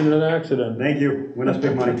not getting in an accident. Thank you. Win us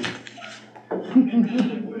big money.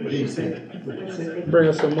 What do you say? Bring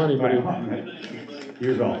us some money, buddy.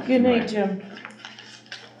 You as well. Good night, Jim.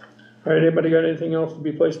 All right, anybody got anything else to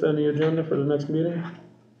be placed on the agenda for the next meeting?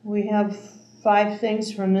 We have 5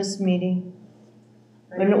 things from this meeting.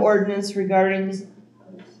 An ordinance regarding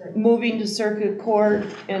moving to circuit court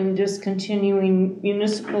and discontinuing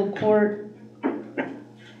municipal court.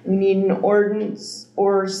 We need an ordinance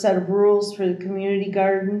or set of rules for the community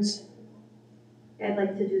gardens. I'd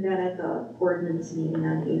like to do that at the ordinance meeting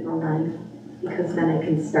on April 9th, because then I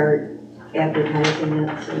can start advertising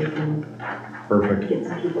it so we can Perfect. get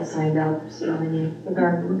some people signed up, so I need the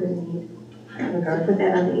garden we're gonna need. So put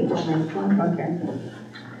that on the April 9th one. Okay.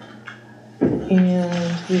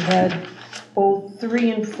 And we had both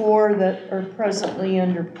 3 and 4 that are presently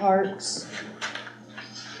under parks.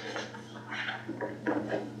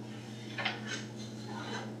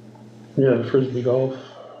 Yeah, the Frisbee golf.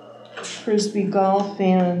 Frisbee golf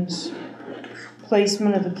and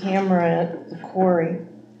placement of a camera at the quarry.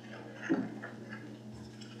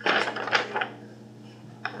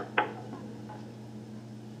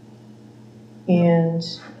 And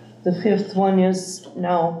the 5th one is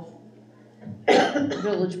now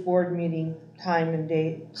village board meeting time and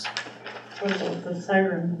date. What about the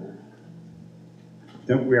siren?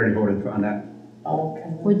 We already voted on that. Oh, okay.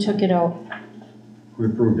 We took it out. We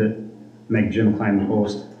approved it. Make Jim climb the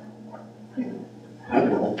post.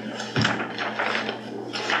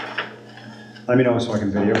 Let me know so I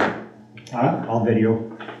can video. Huh? I'll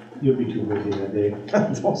video. You'll be too busy that day.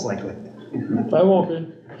 It's most likely. I won't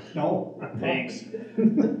be. No, thanks.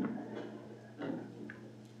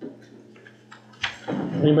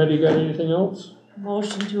 Anybody got anything else?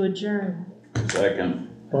 Motion to adjourn. Second.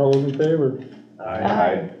 All those in favor?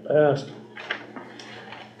 Aye. Passed.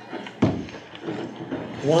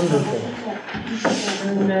 Wonderful.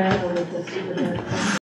 And,